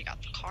 That's where she got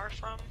the car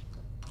from.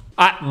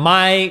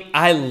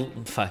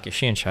 Fuck, is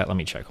she in chat? Let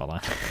me check, hold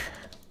on.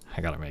 I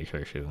gotta make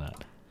sure she's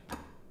not.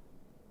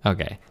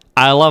 Okay.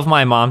 I love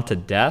my mom to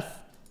death,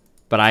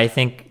 but I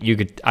think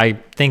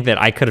that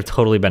I could have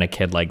totally been a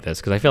kid like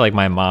this, because I feel like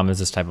my mom is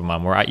this type of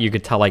mom where you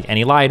could tell like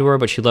any lie to her,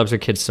 but she loves her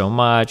kids so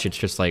much, it's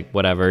just like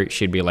whatever,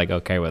 she'd be like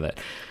okay with it.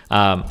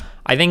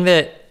 I think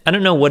that, I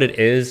don't know what it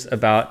is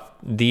about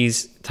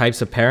these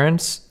types of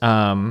parents.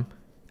 I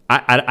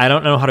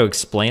don't know how to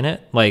explain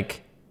it.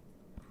 Like,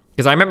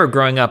 because I remember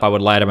growing up, I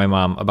would lie to my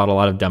mom about a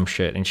lot of dumb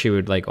shit, and she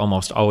would like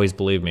almost always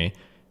believe me.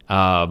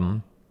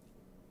 Why?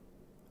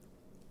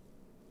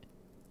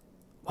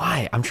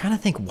 I'm trying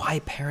to think why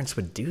parents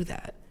would do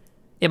that.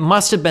 It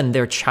must have been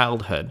their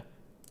childhood.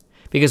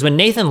 Because when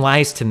Nathan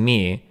lies to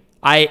me,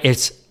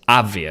 it's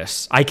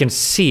obvious. I can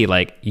see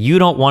like, you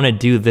don't want to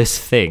do this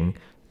thing,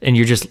 and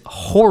you're just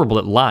horrible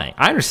at lying.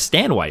 I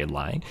understand why you're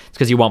lying. It's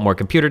because you want more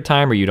computer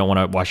time, or you don't want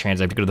to wash your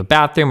hands after you go to the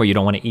bathroom, or you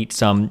don't want to eat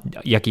some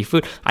yucky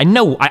food. I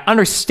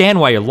understand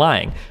why you're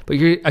lying, but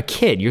you're a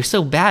kid. You're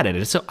so bad at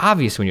it. It's so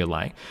obvious when you're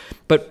lying.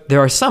 But there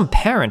are some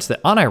parents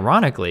that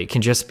unironically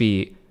can just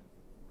be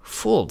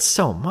fooled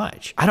so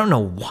much. I don't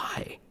know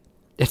why.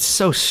 It's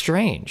so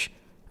strange.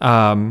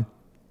 Maybe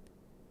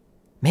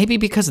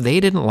because they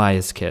didn't lie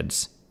as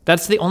kids.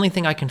 That's the only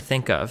thing I can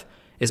think of.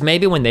 Is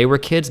maybe when they were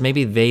kids,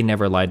 maybe they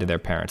never lied to their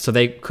parents, so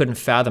they couldn't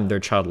fathom their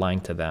child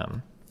lying to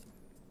them.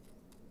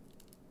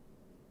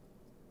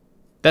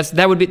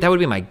 That would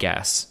be my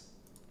guess.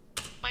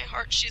 My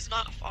heart, she's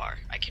not far.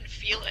 I can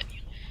feel it.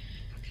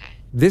 Okay.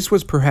 This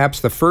was perhaps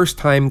the first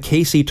time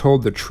Caylee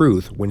told the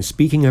truth when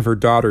speaking of her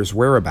daughter's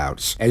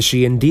whereabouts, as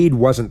she indeed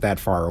wasn't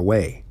that far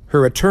away.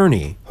 Her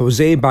attorney,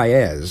 Jose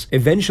Baez,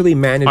 eventually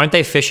managed— Aren't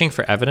they fishing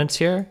for evidence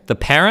here? The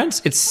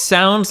parents? It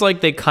sounds like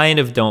they kind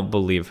of don't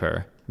believe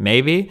her.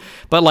 Maybe,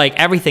 but like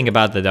everything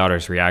about the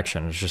daughter's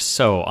reaction is just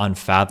so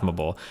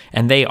unfathomable,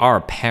 and they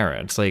are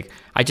parents. Like,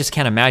 I just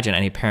can't imagine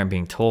any parent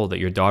being told that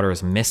your daughter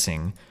is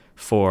missing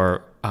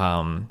for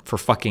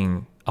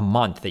fucking a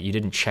month, that you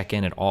didn't check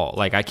in at all.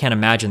 Like, I can't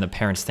imagine the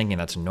parents thinking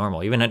that's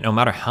normal, even no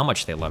matter how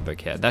much they love their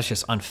kid. That's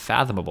just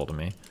unfathomable to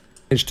me.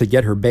 To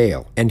get her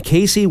bail, and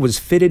Caylee was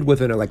fitted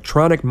with an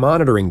electronic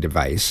monitoring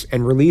device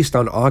and released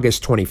on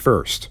August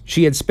 21st.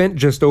 She had spent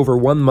just over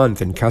 1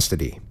 month in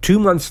custody. 2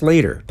 months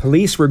later,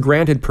 police were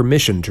granted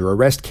permission to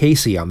arrest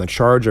Caylee on the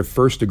charge of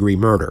first-degree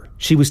murder.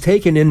 She was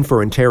taken in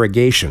for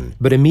interrogation,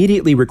 but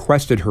immediately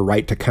requested her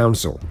right to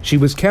counsel. She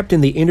was kept in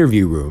the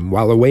interview room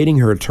while awaiting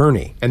her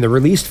attorney, and the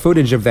released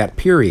footage of that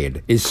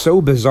period is so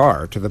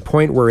bizarre to the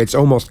point where it's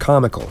almost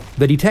comical.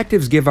 The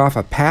detectives give off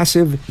a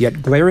passive,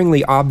 yet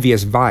glaringly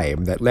obvious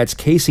vibe that lets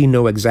Caylee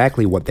know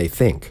exactly what they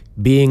think,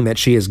 being that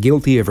she is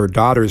guilty of her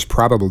daughter's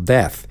probable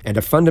death and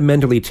a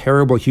fundamentally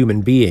terrible human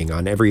being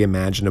on every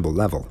imaginable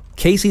level.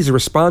 Caylee's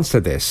response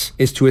to this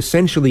is to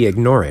essentially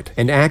ignore it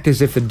and act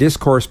as if the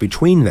discourse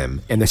between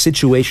them and the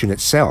situation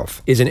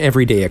itself is an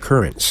everyday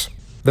occurrence.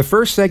 The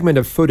first segment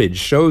of footage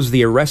shows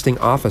the arresting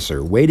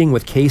officer waiting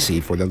with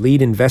Caylee for the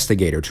lead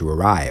investigator to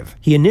arrive.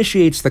 He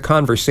initiates the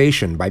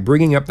conversation by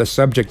bringing up the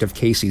subject of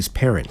Caylee's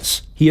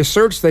parents. He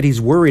asserts that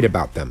he's worried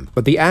about them,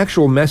 but the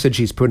actual message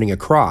he's putting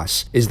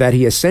across is that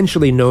he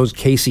essentially knows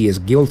Caylee is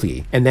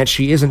guilty and that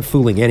she isn't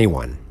fooling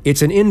anyone.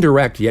 It's an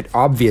indirect yet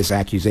obvious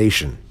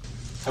accusation.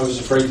 I was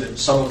afraid that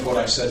some of what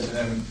I said to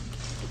them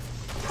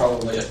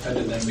probably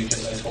offended them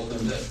because I told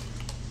them that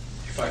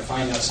if I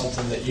find out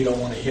something that you don't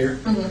want to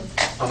hear,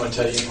 I'm going to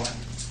tell you anyway.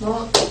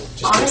 Well,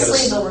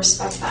 honestly, they'll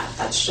respect that.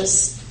 That's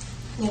just,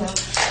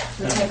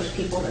 the type of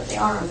people that they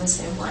are in the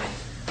same way.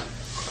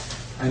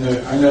 I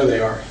know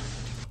they are.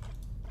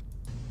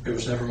 It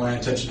was never my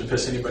intention to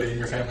piss anybody in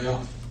your family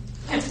off.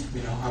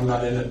 I'm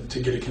not in it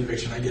to get a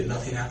conviction. I get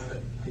nothing out of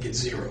it. I get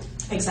zero.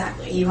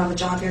 Exactly. You have a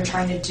job you're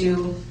trying to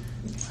do.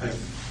 I've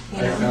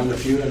found a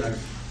few, and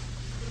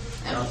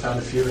I've not found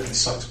a few, and it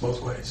sucks both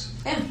ways.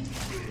 Yeah,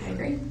 I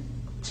agree.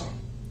 So,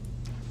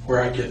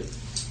 where I get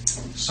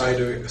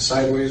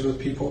sideways with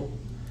people.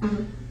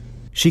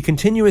 She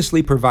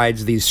continuously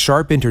provides these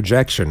sharp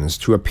interjections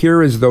to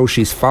appear as though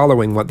she's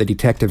following what the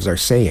detectives are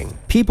saying.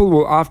 People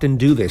will often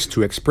do this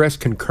to express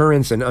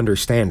concurrence and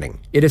understanding.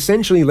 It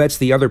essentially lets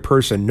the other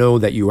person know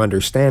that you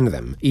understand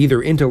them,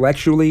 either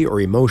intellectually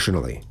or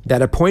emotionally,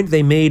 that a point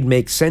they made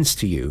makes sense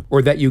to you,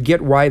 or that you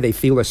get why they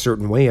feel a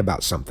certain way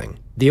about something.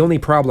 The only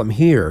problem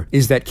here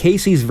is that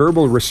Caylee's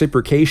verbal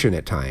reciprocation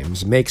at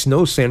times makes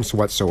no sense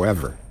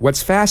whatsoever.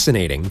 What's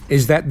fascinating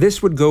is that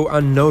this would go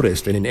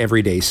unnoticed in an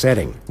everyday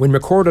setting. When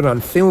recorded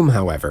on film,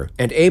 however,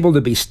 and able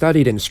to be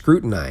studied and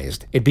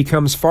scrutinized, it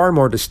becomes far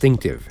more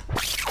distinctive.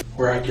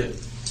 Where I get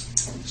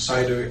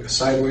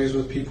sideways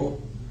with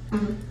people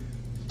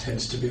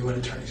tends to be when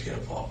attorneys get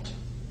involved.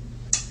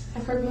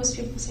 I've heard most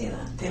people say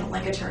that. They don't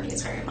like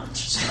attorneys very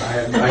much.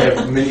 I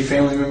have many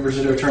family members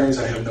that are attorneys.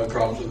 I have no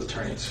problems with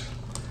attorneys.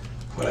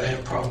 What I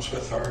have problems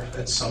with are,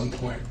 at some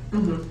point,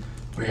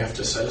 we have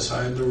to set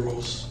aside the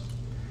rules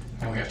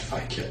and we have to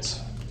find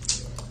kids.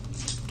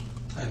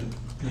 And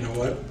you know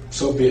what?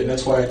 So be it.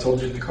 That's why I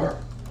told you in the car.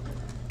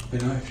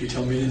 If you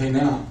tell me anything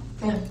now,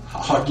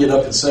 I'll get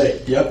up and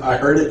say, yep, I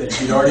heard it, and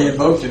she'd already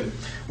invoked it.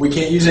 We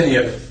can't use any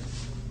of it.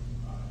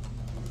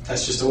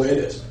 That's just the way it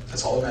is.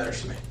 That's all that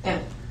matters to me.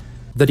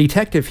 The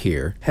detective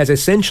here has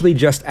essentially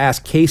just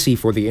asked Caylee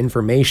for the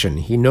information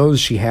he knows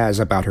she has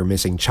about her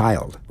missing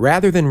child.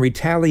 Rather than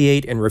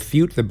retaliate and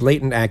refute the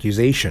blatant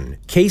accusation,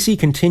 Caylee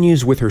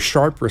continues with her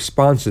sharp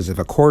responses of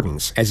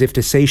accordance, as if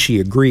to say she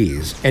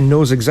agrees, and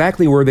knows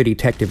exactly where the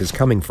detective is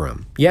coming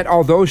from. Yet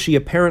although she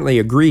apparently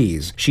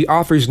agrees, she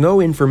offers no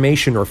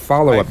information or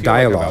follow-up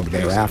dialogue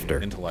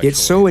thereafter. It's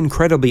so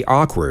incredibly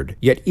awkward,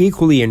 yet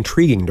equally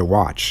intriguing to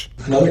watch.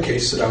 Another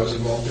case that I was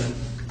involved in,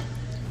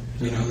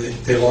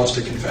 they lost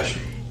a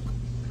confession.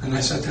 And I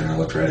sat there and I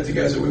looked right at the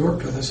guys that we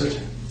worked with. I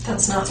said,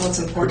 that's not what's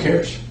important. Who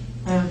cares?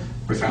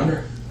 We found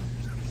her.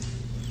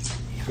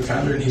 We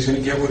found her, and he's going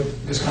to get what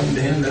is coming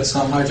to him. That's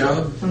not my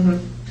job.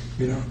 And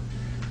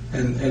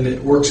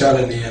it works out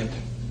in the end.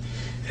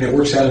 And it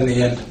works out in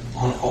the end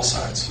on all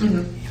sides,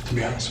 to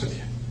be honest with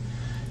you.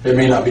 It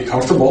may not be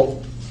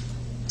comfortable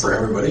for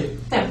everybody.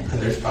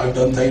 And I've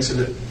done things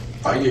that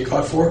if I get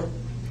caught for,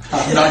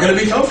 I'm not going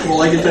to be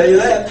comfortable, I can tell you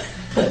that.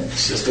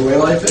 It's just the way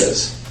life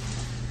is.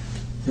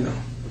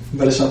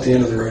 But it's not the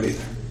end of the road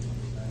either.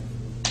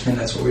 And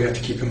that's what we have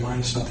to keep in mind.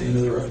 It's not the end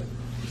of the road.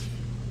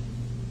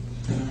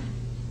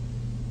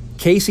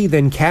 Caylee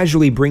then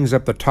casually brings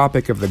up the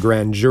topic of the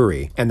grand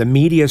jury and the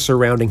media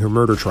surrounding her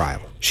murder trial.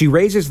 She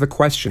raises the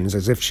questions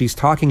as if she's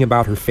talking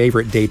about her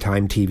favorite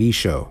daytime TV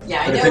show.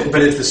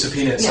 But if the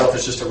subpoena itself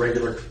is just a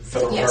regular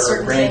federal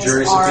or grand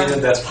jury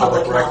subpoena, that's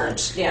public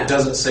record. It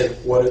doesn't say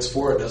what it's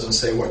for. It doesn't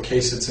say what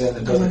case it's in.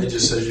 It doesn't. It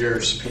just says you're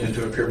subpoenaed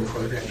to appear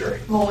before the grand jury.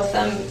 Well, with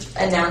them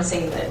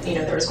announcing that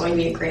there was going to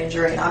be a grand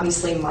jury, and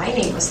obviously my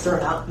name was thrown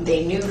out, and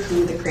they knew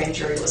who the grand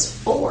jury was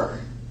for.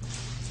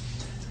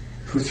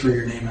 Who threw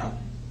your name out?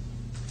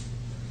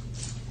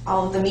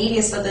 All of the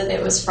media said that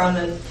it was from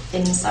an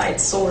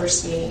inside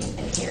source, meaning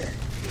in here.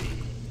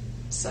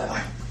 So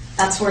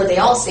that's where they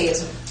all say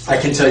is. I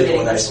can tell you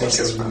what I think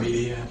of the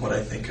media and what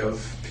I think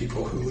of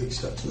people who leak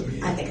stuff to the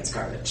media. I think it's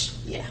garbage.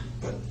 Yeah,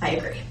 but I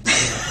agree.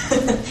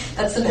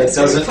 That's the next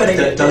way of putting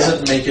it. That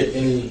doesn't make it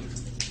any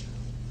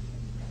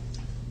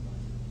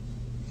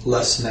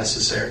less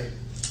necessary.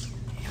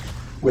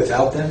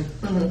 Without them.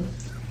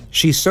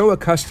 She's so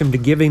accustomed to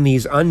giving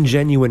these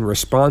ungenuine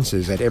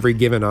responses at every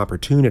given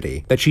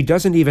opportunity that she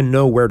doesn't even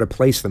know where to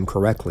place them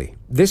correctly.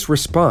 This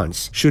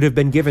response should have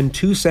been given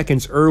 2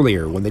 seconds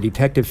earlier when the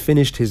detective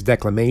finished his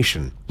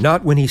declamation,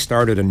 not when he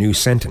started a new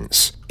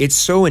sentence. It's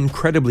so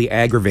incredibly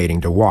aggravating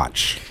to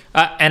watch.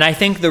 And I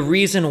think the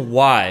reason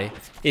why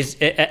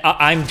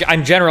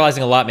I'm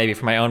generalizing a lot maybe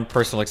from my own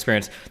personal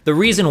experience. The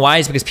reason why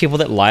is because people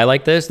that lie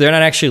like this, they're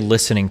not actually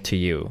listening to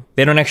you.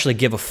 They don't actually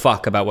give a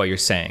fuck about what you're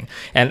saying.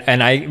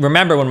 And I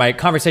remember when my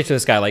conversation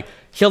with this guy, like,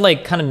 he'll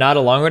like kind of nod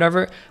along or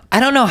whatever. I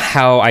don't know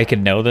how I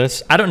could know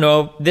this. I don't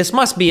know. This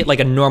must be like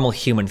a normal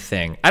human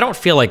thing. I don't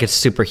feel like it's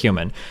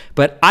superhuman,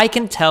 but I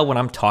can tell when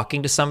I'm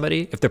talking to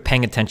somebody if they're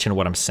paying attention to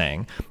what I'm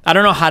saying. I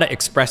don't know how to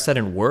express that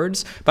in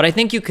words, but I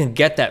think you can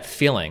get that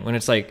feeling when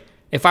it's like,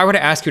 if I were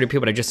to ask you to repeat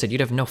what I just said,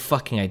 you'd have no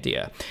fucking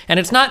idea. And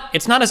it's not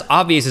as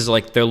obvious as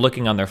like they're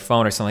looking on their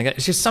phone or something like that.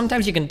 It's just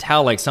sometimes you can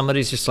tell like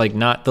somebody's just like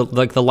not, the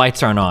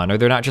lights aren't on, or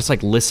they're not just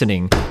like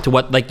listening to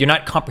what, like you're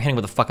not comprehending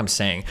what the fuck I'm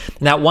saying.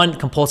 And that one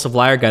compulsive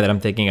liar guy that I'm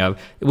thinking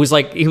of, it was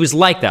like, he was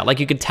like that. Like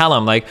you could tell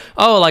him like,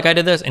 oh, like I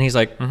did this. And he's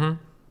like,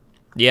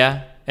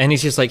 yeah. And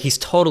he's just like, he's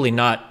totally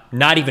not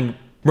even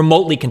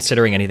remotely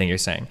considering anything you're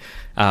saying.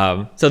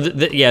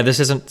 Yeah,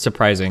 this isn't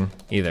surprising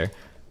either.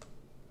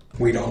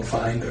 We don't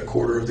find a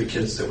quarter of the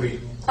kids that we...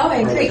 Oh, I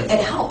agree.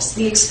 It helps.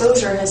 The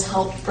exposure has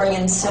helped bring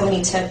in so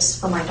many tips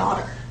for my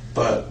daughter.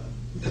 But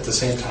at the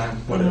same time,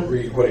 what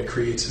it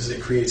creates is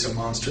it creates a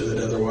monster that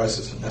otherwise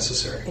isn't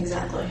necessary.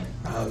 Exactly.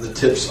 The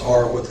tips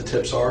are what the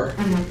tips are.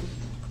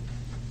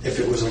 If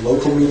it was a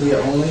local media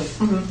only,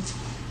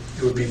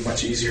 it would be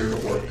much easier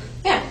to work.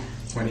 Yeah.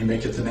 When you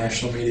make it the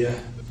national media,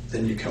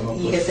 then you come up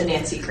with... You get the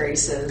Nancy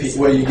Graces.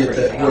 Well, you get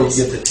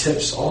the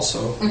tips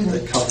also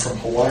that come from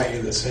Hawaii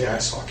that say, I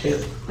saw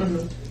Caylee.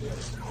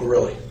 Oh,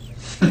 really?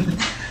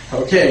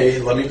 Okay,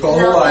 let me call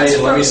Hawaii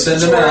and let me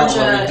send them out.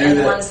 Let me do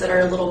that. Ones that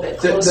are a little bit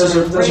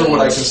closer. Those are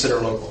what I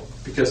consider local,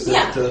 because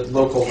the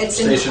local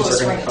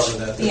stations are going to cover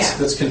that.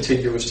 That's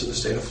contiguous to the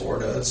state of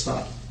Florida. It's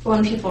not...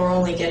 When people are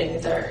only getting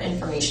their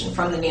information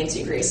from the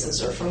Nancy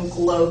Graces or from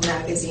Globe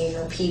magazine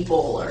or People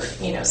or,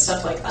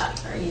 stuff like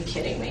that. Are you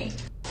kidding me?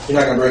 You're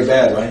not going to break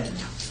bad, right?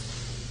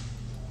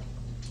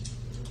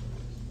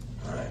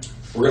 All right.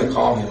 We're going to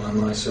call him on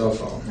my cell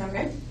phone.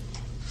 Okay.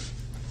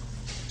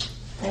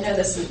 I know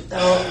this is...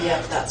 Oh,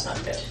 yeah, that's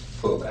not good.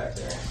 Pull it back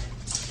there.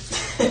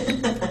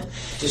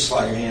 Just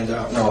slide your hand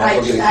out. No, I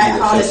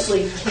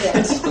honestly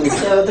can't.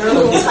 So they're a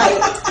little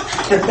tight.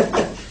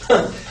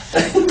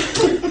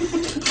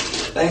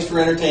 Thanks for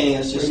entertaining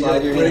us. Just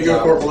slide your hand out. Way to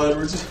go, Corporal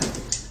Edwards.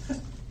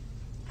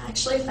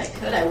 Actually, if I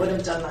could, I would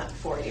have done that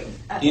for you.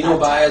 Do you know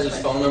Baez's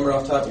phone number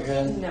off the top of your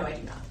head? No, I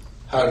do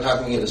not. How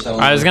can we get his phone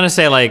number? I was going to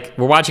say, like,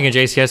 we're watching a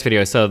JCS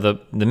video, so the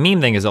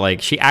meme thing is that,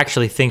 like, she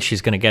actually thinks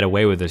she's going to get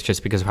away with this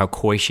just because of how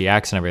coy she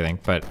acts and everything.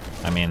 But,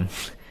 I mean,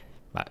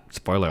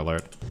 spoiler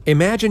alert.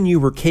 Imagine you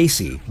were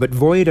Casey, but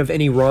void of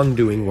any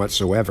wrongdoing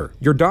whatsoever.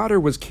 Your daughter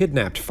was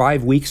kidnapped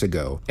 5 weeks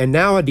ago, and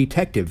now a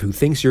detective who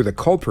thinks you're the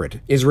culprit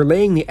is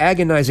relaying the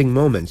agonizing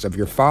moments of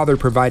your father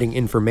providing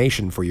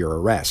information for your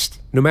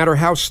arrest. No matter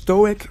how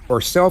stoic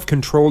or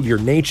self-controlled your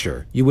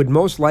nature, you would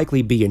most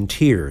likely be in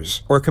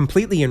tears or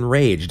completely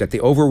enraged at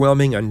the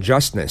overwhelming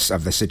unjustness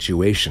of the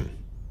situation.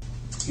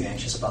 You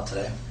anxious about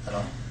today at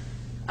all?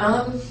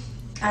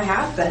 I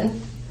have been.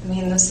 I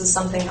mean, this is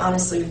something,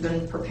 honestly, we've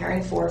been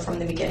preparing for from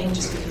the beginning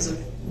just because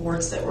of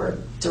words that were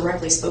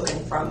directly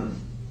spoken from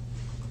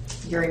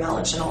Yuri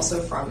Melich and also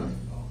from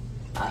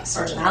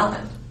Sergeant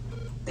Allen.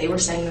 They were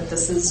saying that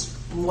this is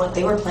what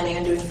they were planning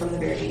on doing from the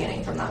very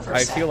beginning, from that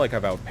first I feel like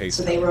I've outpaced.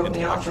 So they wrote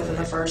me off within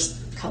the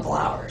first couple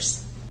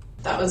hours.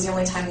 That was the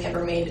only time they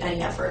ever made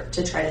any effort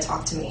to try to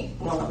talk to me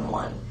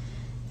one-on-one.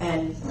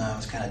 And no, it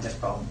was kind of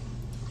difficult.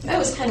 That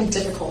was kind of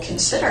difficult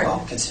considering.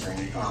 Well,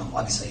 considering,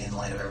 obviously, in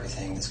light of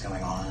everything that's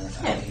going on and the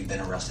fact that you've been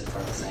arrested for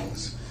other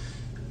things,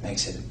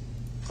 makes it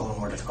a little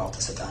more difficult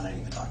to sit down and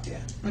even talk to you.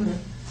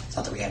 It's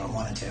not that we haven't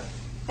wanted to.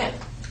 Yeah.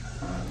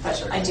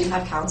 But I do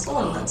have counsel,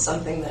 and that's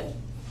something that,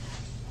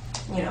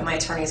 my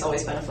attorney's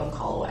always been a phone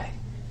call away.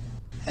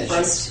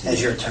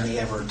 Has your attorney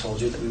ever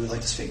told you that we would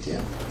like to speak to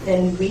you?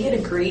 And we had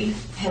agreed,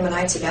 him and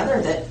I together,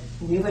 that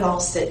we would all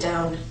sit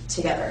down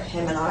together,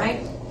 him and I,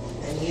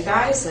 and you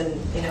guys, and,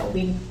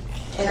 we'd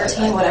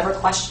entertain whatever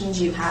questions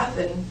you have.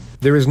 And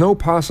there is no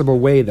possible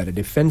way that a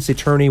defense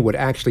attorney would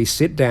actually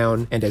sit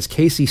down and, as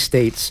Casey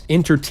states,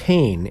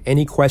 entertain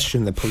any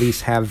question the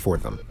police have for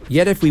them.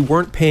 Yet if we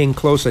weren't paying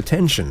close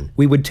attention,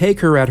 we would take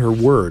her at her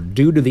word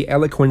due to the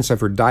eloquence of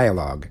her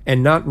dialogue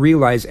and not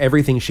realize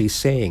everything she's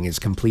saying is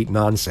complete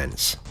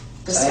nonsense.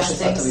 I actually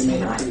thought that we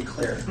made it pretty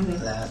clear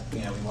that,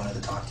 we wanted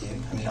to talk to you.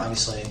 I mean,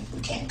 obviously,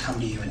 we can't come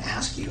to you and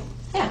ask you.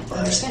 Yeah,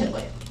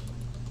 understandably.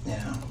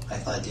 I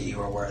thought that you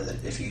were aware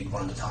that if you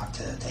wanted to talk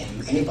to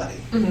anybody,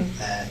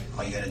 that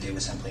all you got to do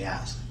was simply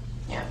ask.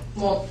 Yeah,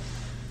 well,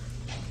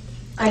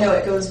 I know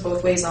it goes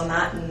both ways on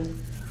that,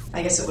 and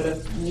I guess it would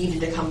have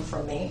needed to come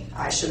from me.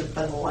 I should have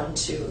been the one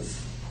to,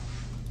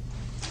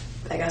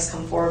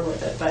 come forward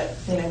with it. But,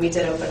 we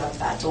did open up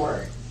that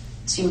door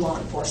to law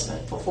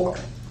enforcement before,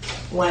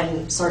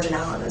 when Sergeant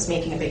Allen was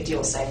making a big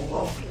deal saying,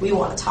 well, we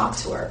want to talk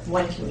to her.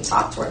 When can we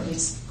talk to her? And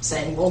he's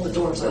saying, well, the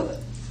door's open.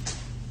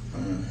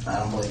 I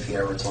don't believe he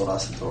ever told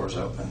us the door was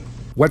open.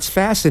 What's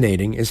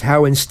fascinating is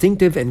how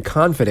instinctive and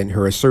confident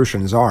her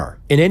assertions are.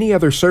 In any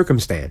other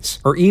circumstance,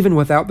 or even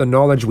without the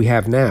knowledge we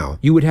have now,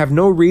 you would have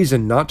no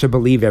reason not to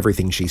believe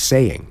everything she's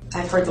saying.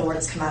 I've heard the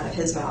words come out of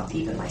his mouth,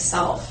 even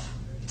myself,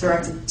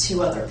 directed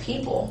to other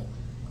people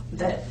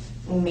that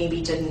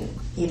maybe didn't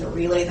either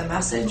relay the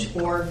message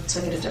or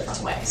took it a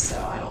different way, so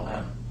I don't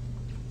know.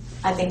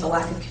 I think the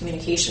lack of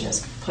communication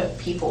has put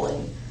people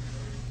in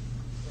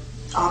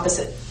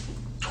opposite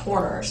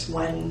corners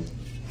when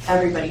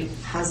everybody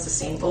has the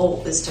same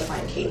goal, is to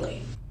find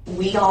Caylee.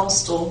 We all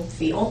still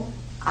feel,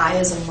 I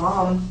as a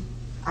mom,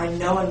 I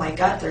know in my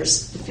gut,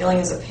 there's the feeling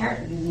as a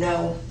parent, you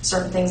know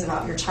certain things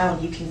about your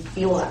child, you can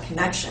feel that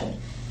connection.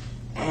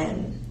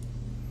 And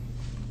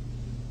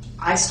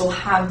I still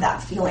have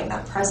that feeling,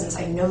 that presence.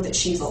 I know that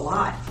she's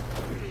alive.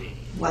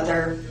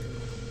 Whether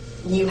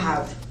you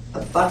have a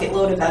bucket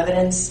load of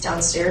evidence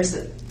downstairs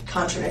that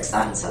contradicts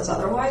that and says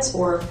otherwise,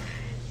 or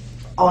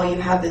all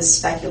you have is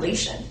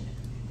speculation,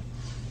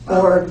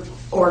 or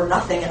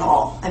nothing at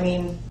all. I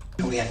mean,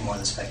 we had more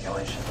than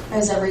speculation.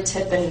 As every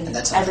tip and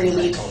that's every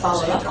something lead I told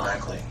followed her up on.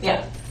 directly.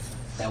 Yeah.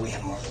 That we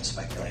have more than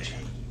speculation.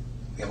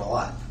 We have a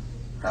lot,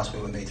 or else we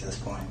wouldn't be to this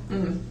point.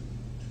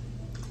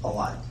 A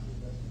lot.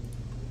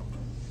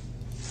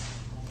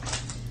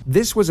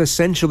 This was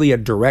essentially a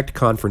direct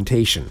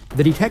confrontation.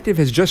 The detective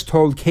has just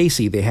told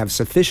Casey they have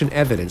sufficient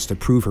evidence to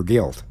prove her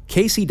guilt.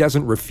 Casey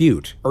doesn't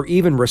refute or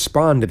even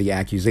respond to the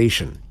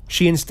accusation.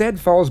 She instead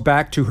falls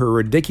back to her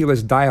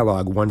ridiculous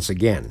dialogue once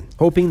again,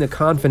 hoping the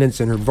confidence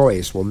in her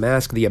voice will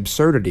mask the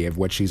absurdity of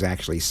what she's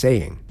actually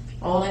saying.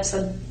 Well, I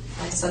said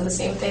the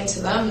same thing to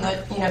them,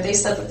 that, they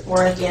said that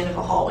we're at the end of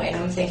a hallway, and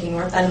I'm thinking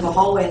we're at the end of a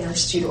hallway and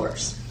there's 2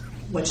 doors.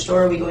 Which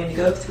door are we going to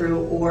go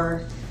through?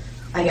 Or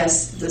I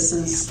guess this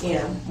is,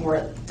 we're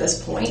at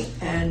this point,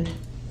 and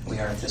we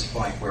are at this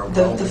point.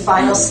 The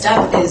final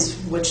step is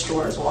which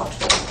door is walked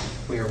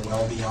through. We are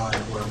well beyond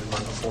where we were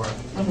before.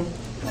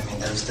 I mean,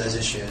 those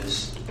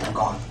issues are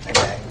gone,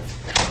 okay?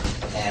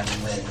 And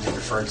when we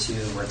refer to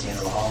we're at the end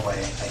of the hallway,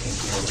 I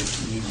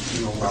think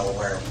you are well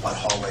aware of what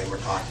hallway we're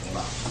talking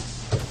about.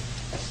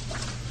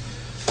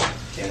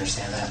 Do you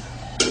understand that?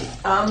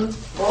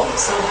 Well,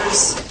 so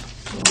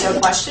there's no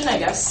question, I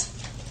guess.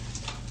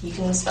 You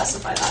can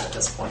specify that at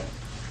this point,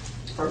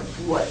 or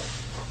what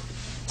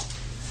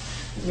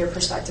your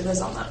perspective is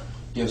on that.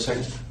 You have a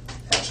second?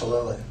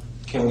 Absolutely.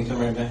 Can we come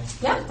right back?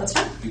 Yeah, that's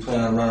fine. You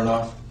plan on running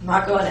off? I'm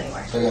not going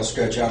anywhere. So I gotta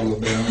stretch out a little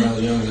bit. I'm not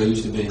as young as I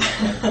used to be.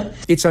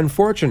 It's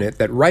unfortunate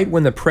that right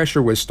when the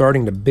pressure was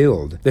starting to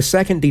build, the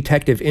second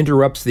detective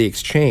interrupts the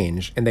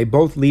exchange and they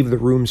both leave the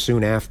room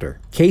soon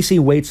after. Casey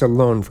waits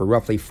alone for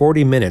roughly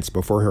 40 minutes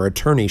before her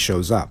attorney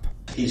shows up.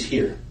 He's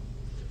here.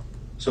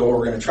 So what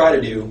we're gonna try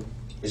to do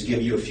is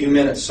give you a few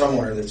minutes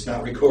somewhere that's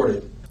not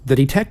recorded. The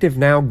detective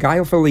now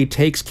guilefully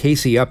takes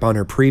Caylee up on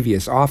her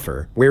previous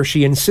offer, where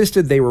she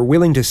insisted they were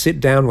willing to sit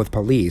down with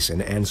police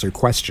and answer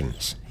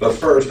questions. But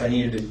first, I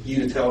needed you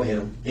to tell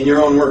him, in your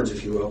own words,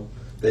 if you will,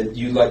 that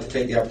you'd like to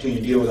take the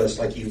opportunity to deal with us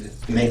like you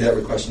made that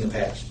request in the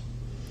past.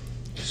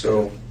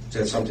 So, is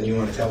that something you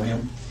want to tell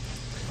him?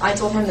 I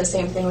told him the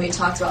same thing we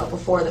talked about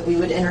before, that we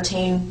would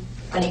entertain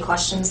any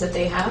questions that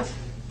they have.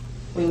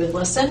 We would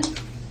listen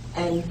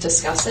and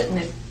discuss it, and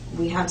if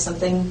we have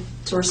something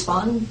to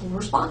respond, we'll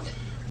respond.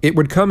 It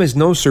would come as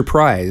no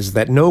surprise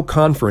that no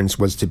conference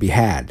was to be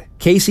had.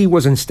 Caylee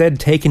was instead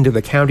taken to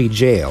the county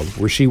jail,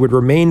 where she would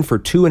remain for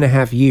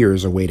 2.5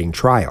 years awaiting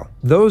trial.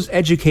 Those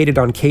educated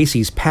on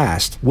Caylee's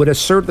past would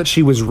assert that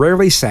she was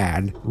rarely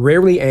sad,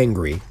 rarely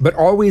angry, but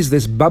always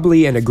this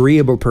bubbly and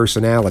agreeable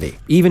personality,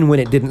 even when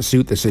it didn't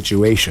suit the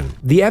situation.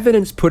 The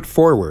evidence put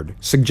forward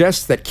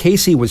suggests that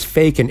Caylee was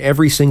fake in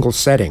every single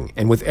setting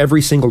and with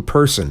every single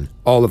person,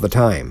 all of the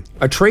time.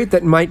 A trait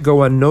that might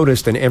go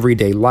unnoticed in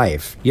everyday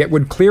life, yet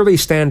would clearly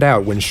stand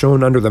out when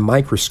shown under the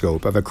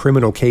microscope of a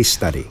criminal case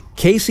study.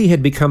 Caylee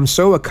had become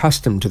so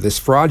accustomed to this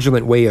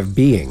fraudulent way of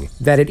being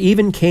that it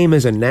even came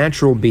as a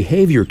natural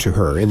behavior to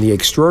her in the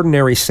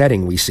extraordinary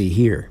setting we see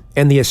here.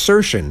 And the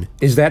assertion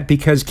is that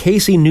because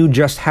Caylee knew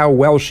just how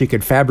well she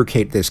could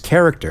fabricate this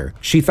character,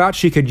 she thought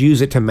she could use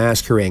it to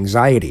mask her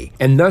anxiety,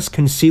 and thus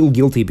conceal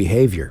guilty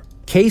behavior.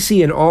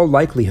 Caylee, in all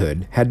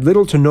likelihood, had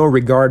little to no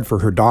regard for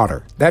her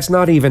daughter. That's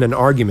not even an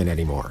argument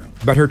anymore.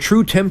 But her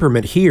true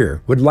temperament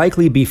here would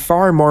likely be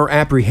far more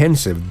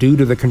apprehensive due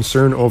to the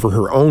concern over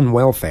her own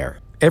welfare.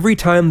 Every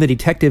time the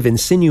detective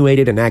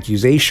insinuated an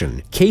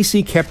accusation,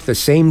 Caylee kept the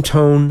same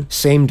tone,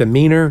 same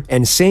demeanor,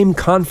 and same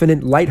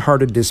confident,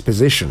 lighthearted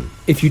disposition.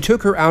 If you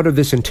took her out of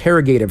this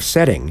interrogative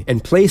setting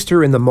and placed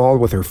her in the mall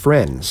with her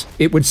friends,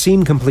 it would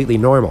seem completely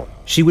normal.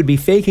 She would be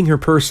faking her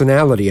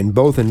personality in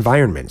both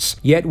environments,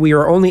 yet we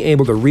are only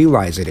able to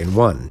realize it in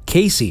one.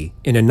 Caylee,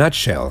 in a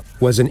nutshell,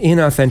 was an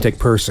inauthentic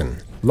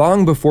person,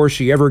 long before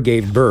she ever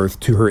gave birth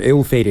to her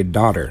ill-fated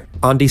daughter.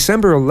 On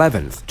December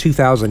 11th,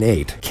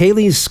 2008,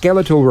 Caylee's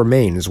skeletal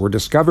remains were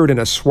discovered in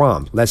a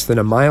swamp less than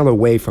a mile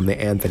away from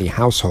the Anthony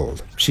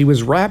household. She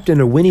was wrapped in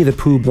a Winnie the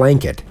Pooh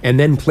blanket and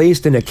then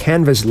placed in a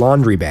canvas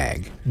laundry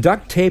bag.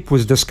 Duct tape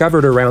was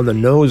discovered around the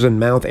nose and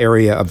mouth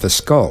area of the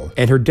skull,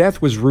 and her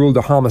death was ruled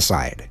a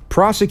homicide.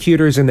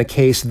 Prosecutors in the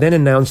case then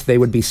announced they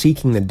would be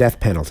seeking the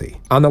death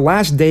penalty. On the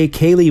last day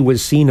Caylee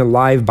was seen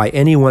alive by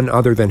anyone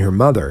other than her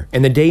mother,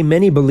 and the day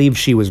many believed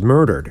she was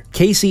murdered,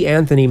 Casey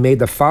Anthony made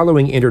the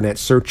following internet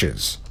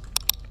searches.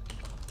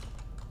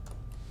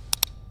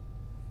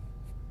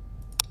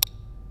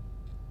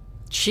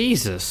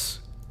 Jesus.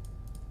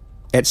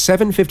 At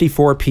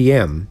 7:54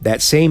 p.m.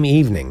 that same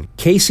evening,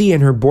 Casey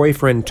and her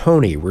boyfriend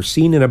Tony were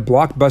seen in a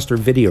Blockbuster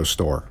video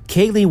store.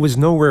 Caylee was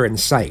nowhere in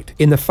sight.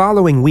 In the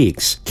following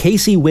weeks,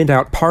 Casey went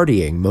out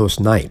partying most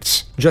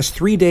nights. Just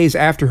 3 days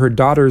after her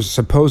daughter's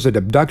supposed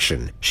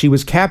abduction, she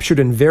was captured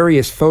in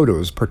various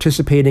photos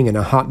participating in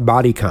a hot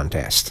body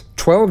contest.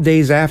 12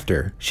 days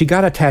after, she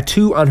got a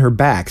tattoo on her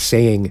back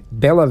saying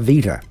Bella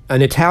Vita,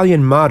 an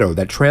Italian motto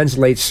that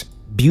translates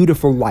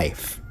beautiful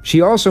life. She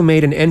also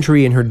made an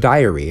entry in her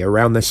diary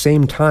around the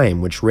same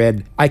time which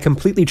read, "I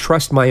completely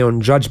trust my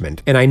own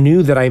judgment, and I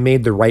knew that I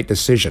made the right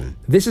decision.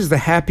 This is the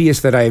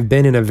happiest that I have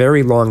been in a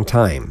very long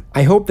time.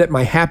 I hope that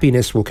my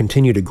happiness will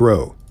continue to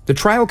grow." The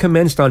trial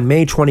commenced on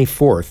May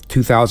 24,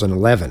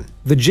 2011.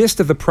 The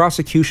gist of the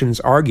prosecution's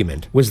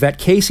argument was that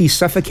Casey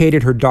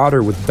suffocated her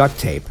daughter with duct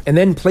tape and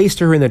then placed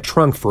her in the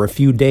trunk for a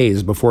few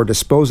days before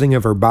disposing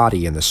of her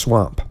body in the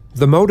swamp.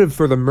 The motive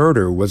for the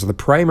murder was the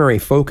primary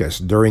focus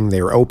during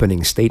their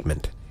opening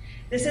statement.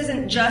 This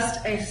isn't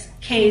just a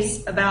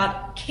case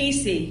about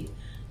Casey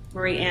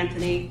Marie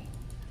Anthony.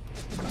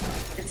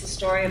 It's a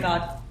story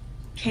about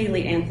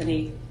Caylee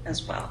Anthony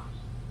as well.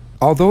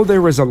 Although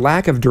there was a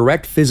lack of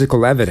direct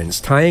physical evidence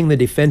tying the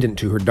defendant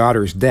to her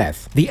daughter's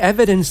death, the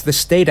evidence the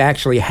state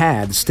actually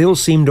had still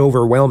seemed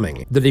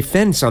overwhelming. The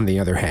defense, on the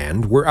other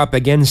hand, were up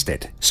against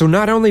it. So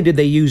not only did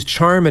they use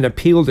charm and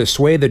appeal to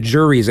sway the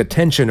jury's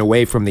attention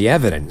away from the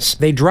evidence,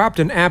 they dropped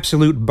an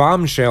absolute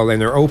bombshell in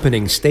their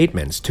opening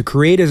statements to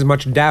create as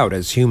much doubt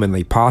as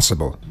humanly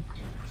possible.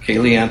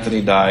 Caylee Anthony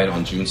died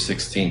on June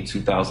 16,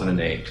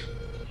 2008,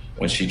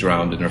 when she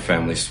drowned in her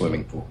family's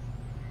swimming pool.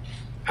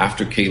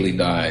 After Caylee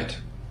died,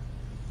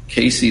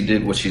 Casey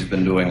did what she's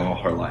been doing all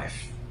her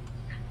life,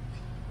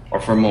 or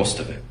for most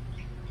of it,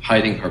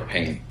 hiding her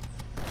pain.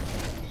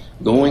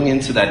 Going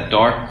into that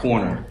dark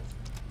corner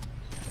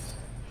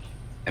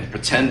and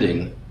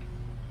pretending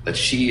that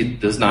she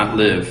does not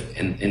live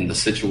in the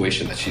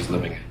situation that she's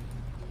living in.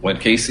 When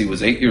Casey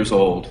was 8 years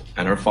old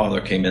and her father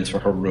came into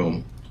her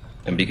room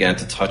and began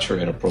to touch her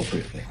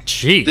inappropriately.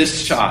 Jeez.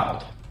 This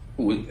child,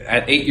 who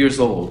at 8 years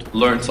old,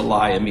 learned to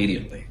lie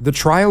immediately. The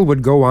trial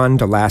would go on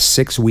to last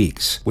 6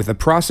 weeks, with the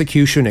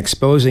prosecution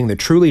exposing the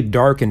truly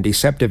dark and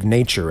deceptive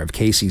nature of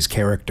Casey's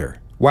character.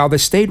 While the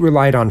state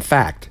relied on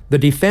fact, the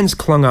defense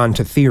clung on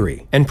to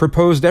theory, and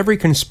proposed every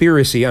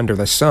conspiracy under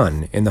the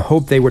sun in the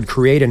hope they would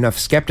create enough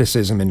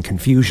skepticism and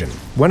confusion.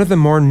 One of the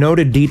more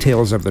noted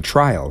details of the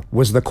trial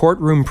was the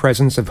courtroom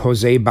presence of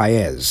Jose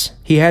Baez.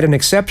 He had an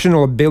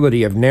exceptional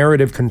ability of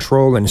narrative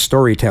control and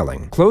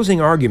storytelling.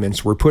 Closing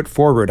arguments were put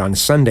forward on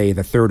Sunday,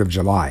 the 3rd of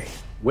July.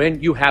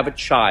 When you have a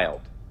child,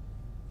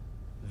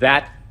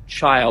 that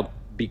child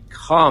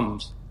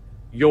becomes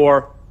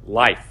your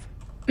life.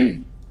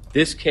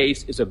 This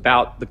case is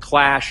about the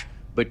clash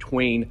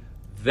between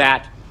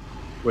that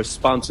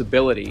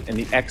responsibility and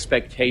the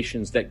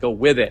expectations that go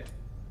with it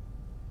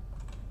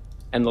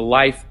and the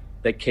life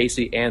that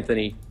Casey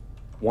Anthony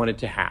wanted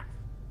to have.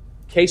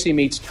 Casey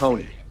meets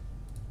Tony.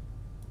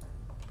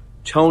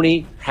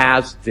 Tony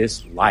has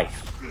this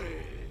life.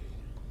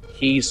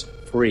 He's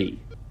free.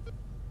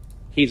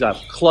 He's a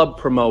club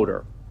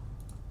promoter.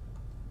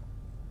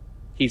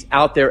 He's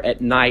out there at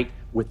night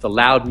with the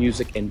loud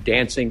music and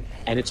dancing,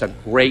 and it's a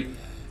great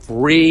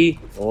free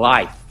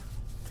life.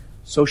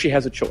 So she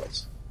has a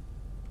choice.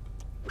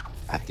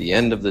 At the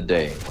end of the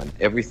day, when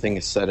everything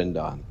is said and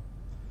done,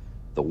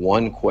 the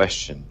one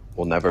question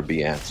will never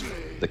be answered.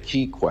 The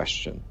key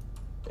question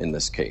in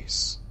this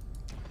case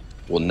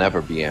will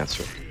never be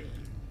answered.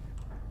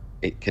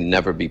 It can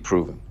never be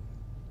proven.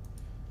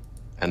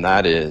 And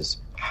that is,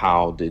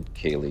 how did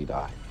Caylee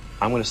die?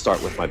 I'm going to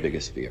start with my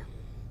biggest fear.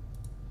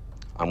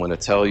 I'm going to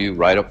tell you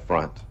right up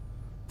front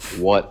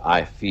what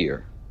I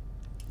fear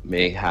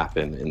may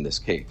happen in this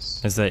case.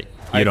 Is that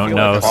you don't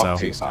know, so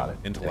about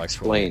it,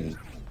 explain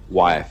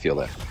why I feel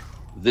that.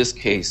 This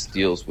case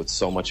deals with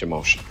so much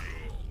emotion.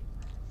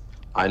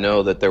 I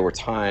know that there were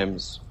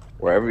times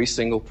where every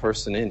single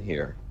person in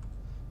here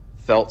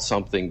felt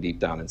something deep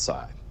down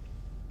inside.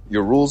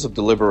 Your rules of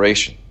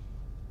deliberation,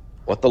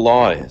 what the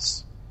law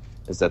is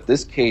that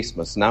this case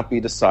must not be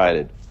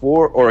decided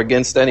for or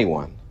against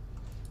anyone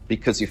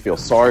because you feel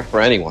sorry for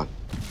anyone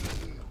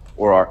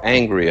or are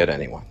angry at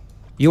anyone.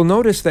 You'll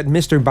notice that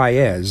Mr.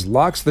 Baez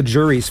locks the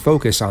jury's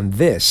focus on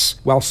this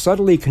while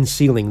subtly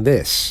concealing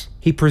this.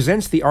 He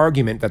presents the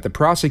argument that the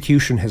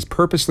prosecution has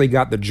purposely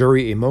got the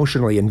jury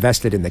emotionally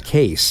invested in the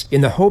case in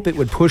the hope it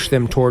would push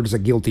them towards a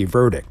guilty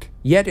verdict.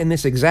 Yet in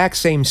this exact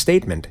same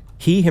statement,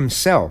 he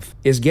himself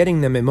is getting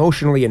them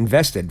emotionally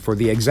invested for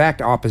the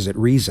exact opposite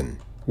reason.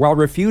 While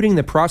refuting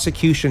the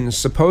prosecution's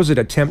supposed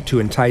attempt to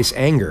entice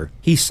anger,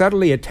 he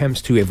subtly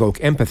attempts to evoke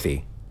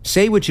empathy.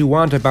 Say what you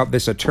want about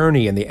this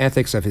attorney and the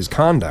ethics of his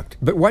conduct,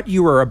 but what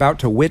you are about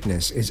to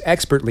witness is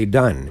expertly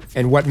done,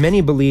 and what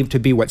many believe to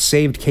be what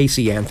saved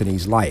Casey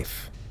Anthony's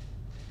life.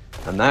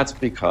 And that's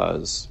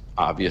because,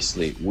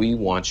 obviously, we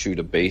want you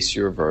to base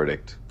your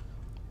verdict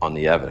on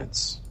the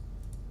evidence,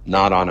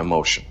 not on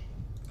emotion.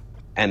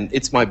 And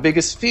it's my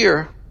biggest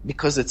fear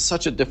because it's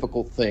such a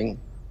difficult thing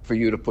for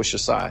you to push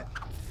aside.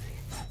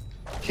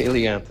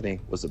 Caylee Anthony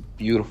was a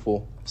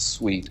beautiful,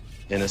 sweet,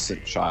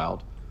 innocent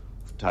child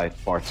who died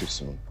far too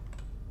soon.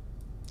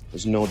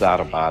 There's no doubt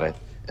about it,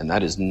 and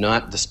that is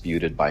not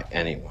disputed by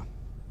anyone.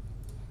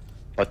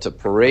 But to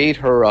parade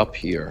her up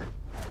here,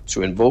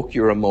 to invoke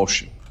your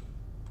emotion,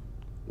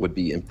 would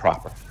be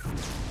improper.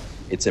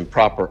 It's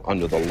improper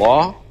under the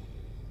law,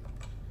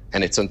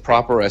 and it's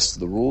improper as to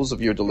the rules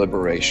of your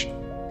deliberation.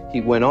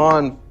 He went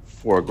on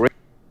for a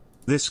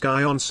This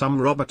guy on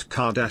some Robert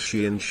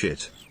Kardashian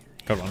shit.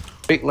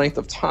 great length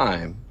of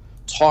time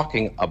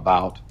talking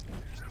about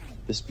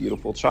this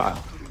beautiful child.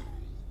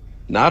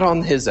 Not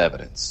on his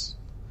evidence,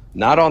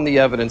 not on the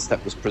evidence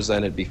that was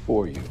presented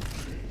before you.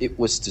 It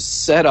was to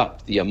set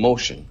up the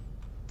emotion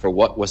for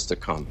what was to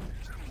come.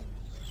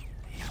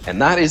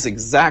 And that is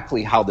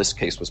exactly how this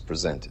case was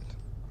presented.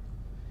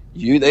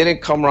 They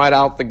didn't come right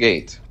out the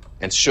gate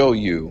and show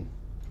you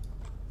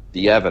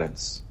the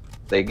evidence.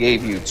 They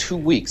gave you 2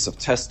 weeks of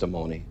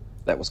testimony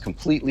that was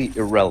completely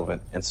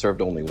irrelevant and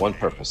served only one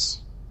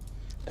purpose.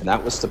 And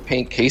that was to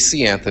paint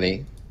Casey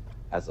Anthony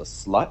as a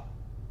slut,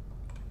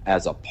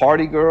 as a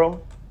party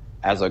girl,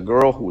 as a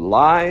girl who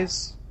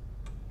lies,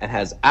 and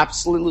has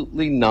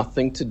absolutely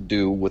nothing to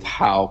do with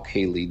how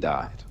Caylee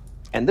died.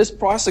 And this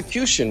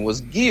prosecution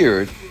was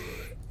geared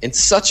in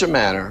such a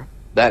manner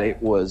that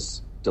it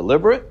was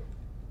deliberate,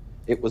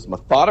 it was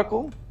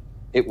methodical,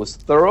 it was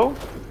thorough,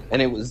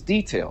 and it was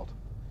detailed.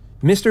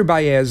 Mr.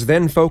 Baez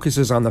then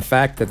focuses on the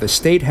fact that the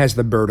state has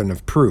the burden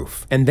of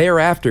proof, and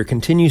thereafter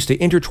continues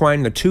to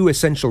intertwine the two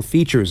essential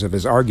features of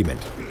his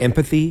argument,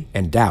 empathy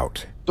and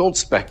doubt. Don't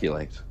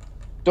speculate.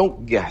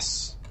 Don't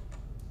guess.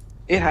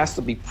 It has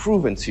to be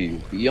proven to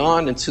you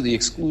beyond and to the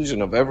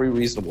exclusion of every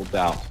reasonable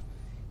doubt.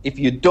 If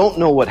you don't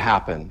know what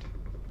happened,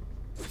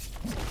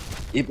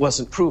 it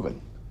wasn't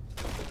proven.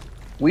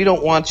 We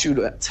don't want you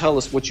to tell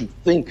us what you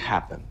think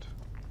happened.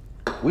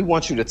 We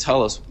want you to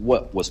tell us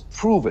what was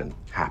proven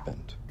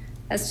happened.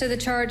 As to the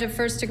charge of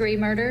first-degree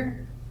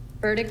murder,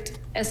 verdict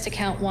as to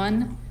count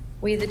 1,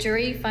 we, the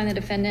jury, find the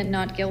defendant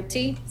not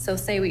guilty, so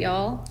say we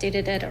all,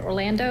 dated at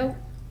Orlando,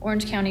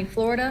 Orange County,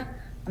 Florida,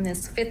 on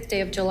this 5th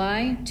day of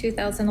July,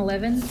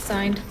 2011,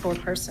 signed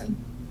foreperson.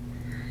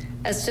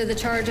 As to the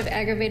charge of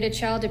aggravated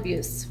child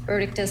abuse,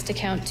 verdict as to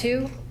count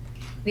 2,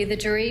 we, the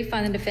jury,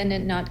 find the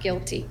defendant not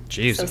guilty.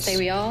 Jesus. So say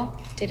we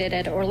all, dated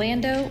at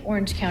Orlando,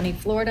 Orange County,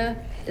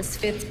 Florida, this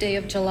 5th day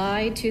of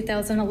July,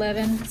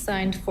 2011,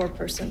 signed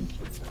foreperson.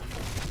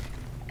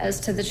 As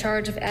to the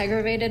charge of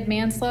aggravated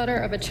manslaughter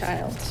of a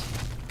child,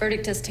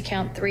 verdict as to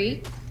count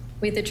 3,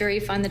 we, the jury,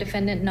 find the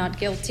defendant not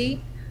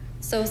guilty.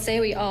 So say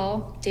we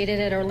all, dated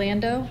at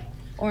Orlando,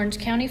 Orange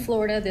County,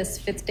 Florida, this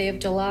 5th day of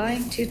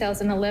July,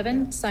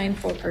 2011, signed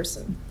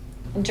foreperson.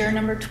 And juror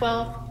number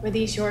 12, were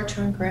these your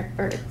true and correct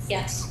verdicts?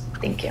 Yes.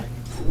 Thank you.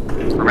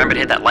 Remember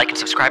to hit that like and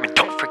subscribe, and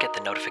don't forget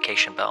the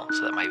notification bell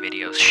so that my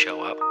videos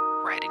show up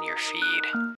right in your feed.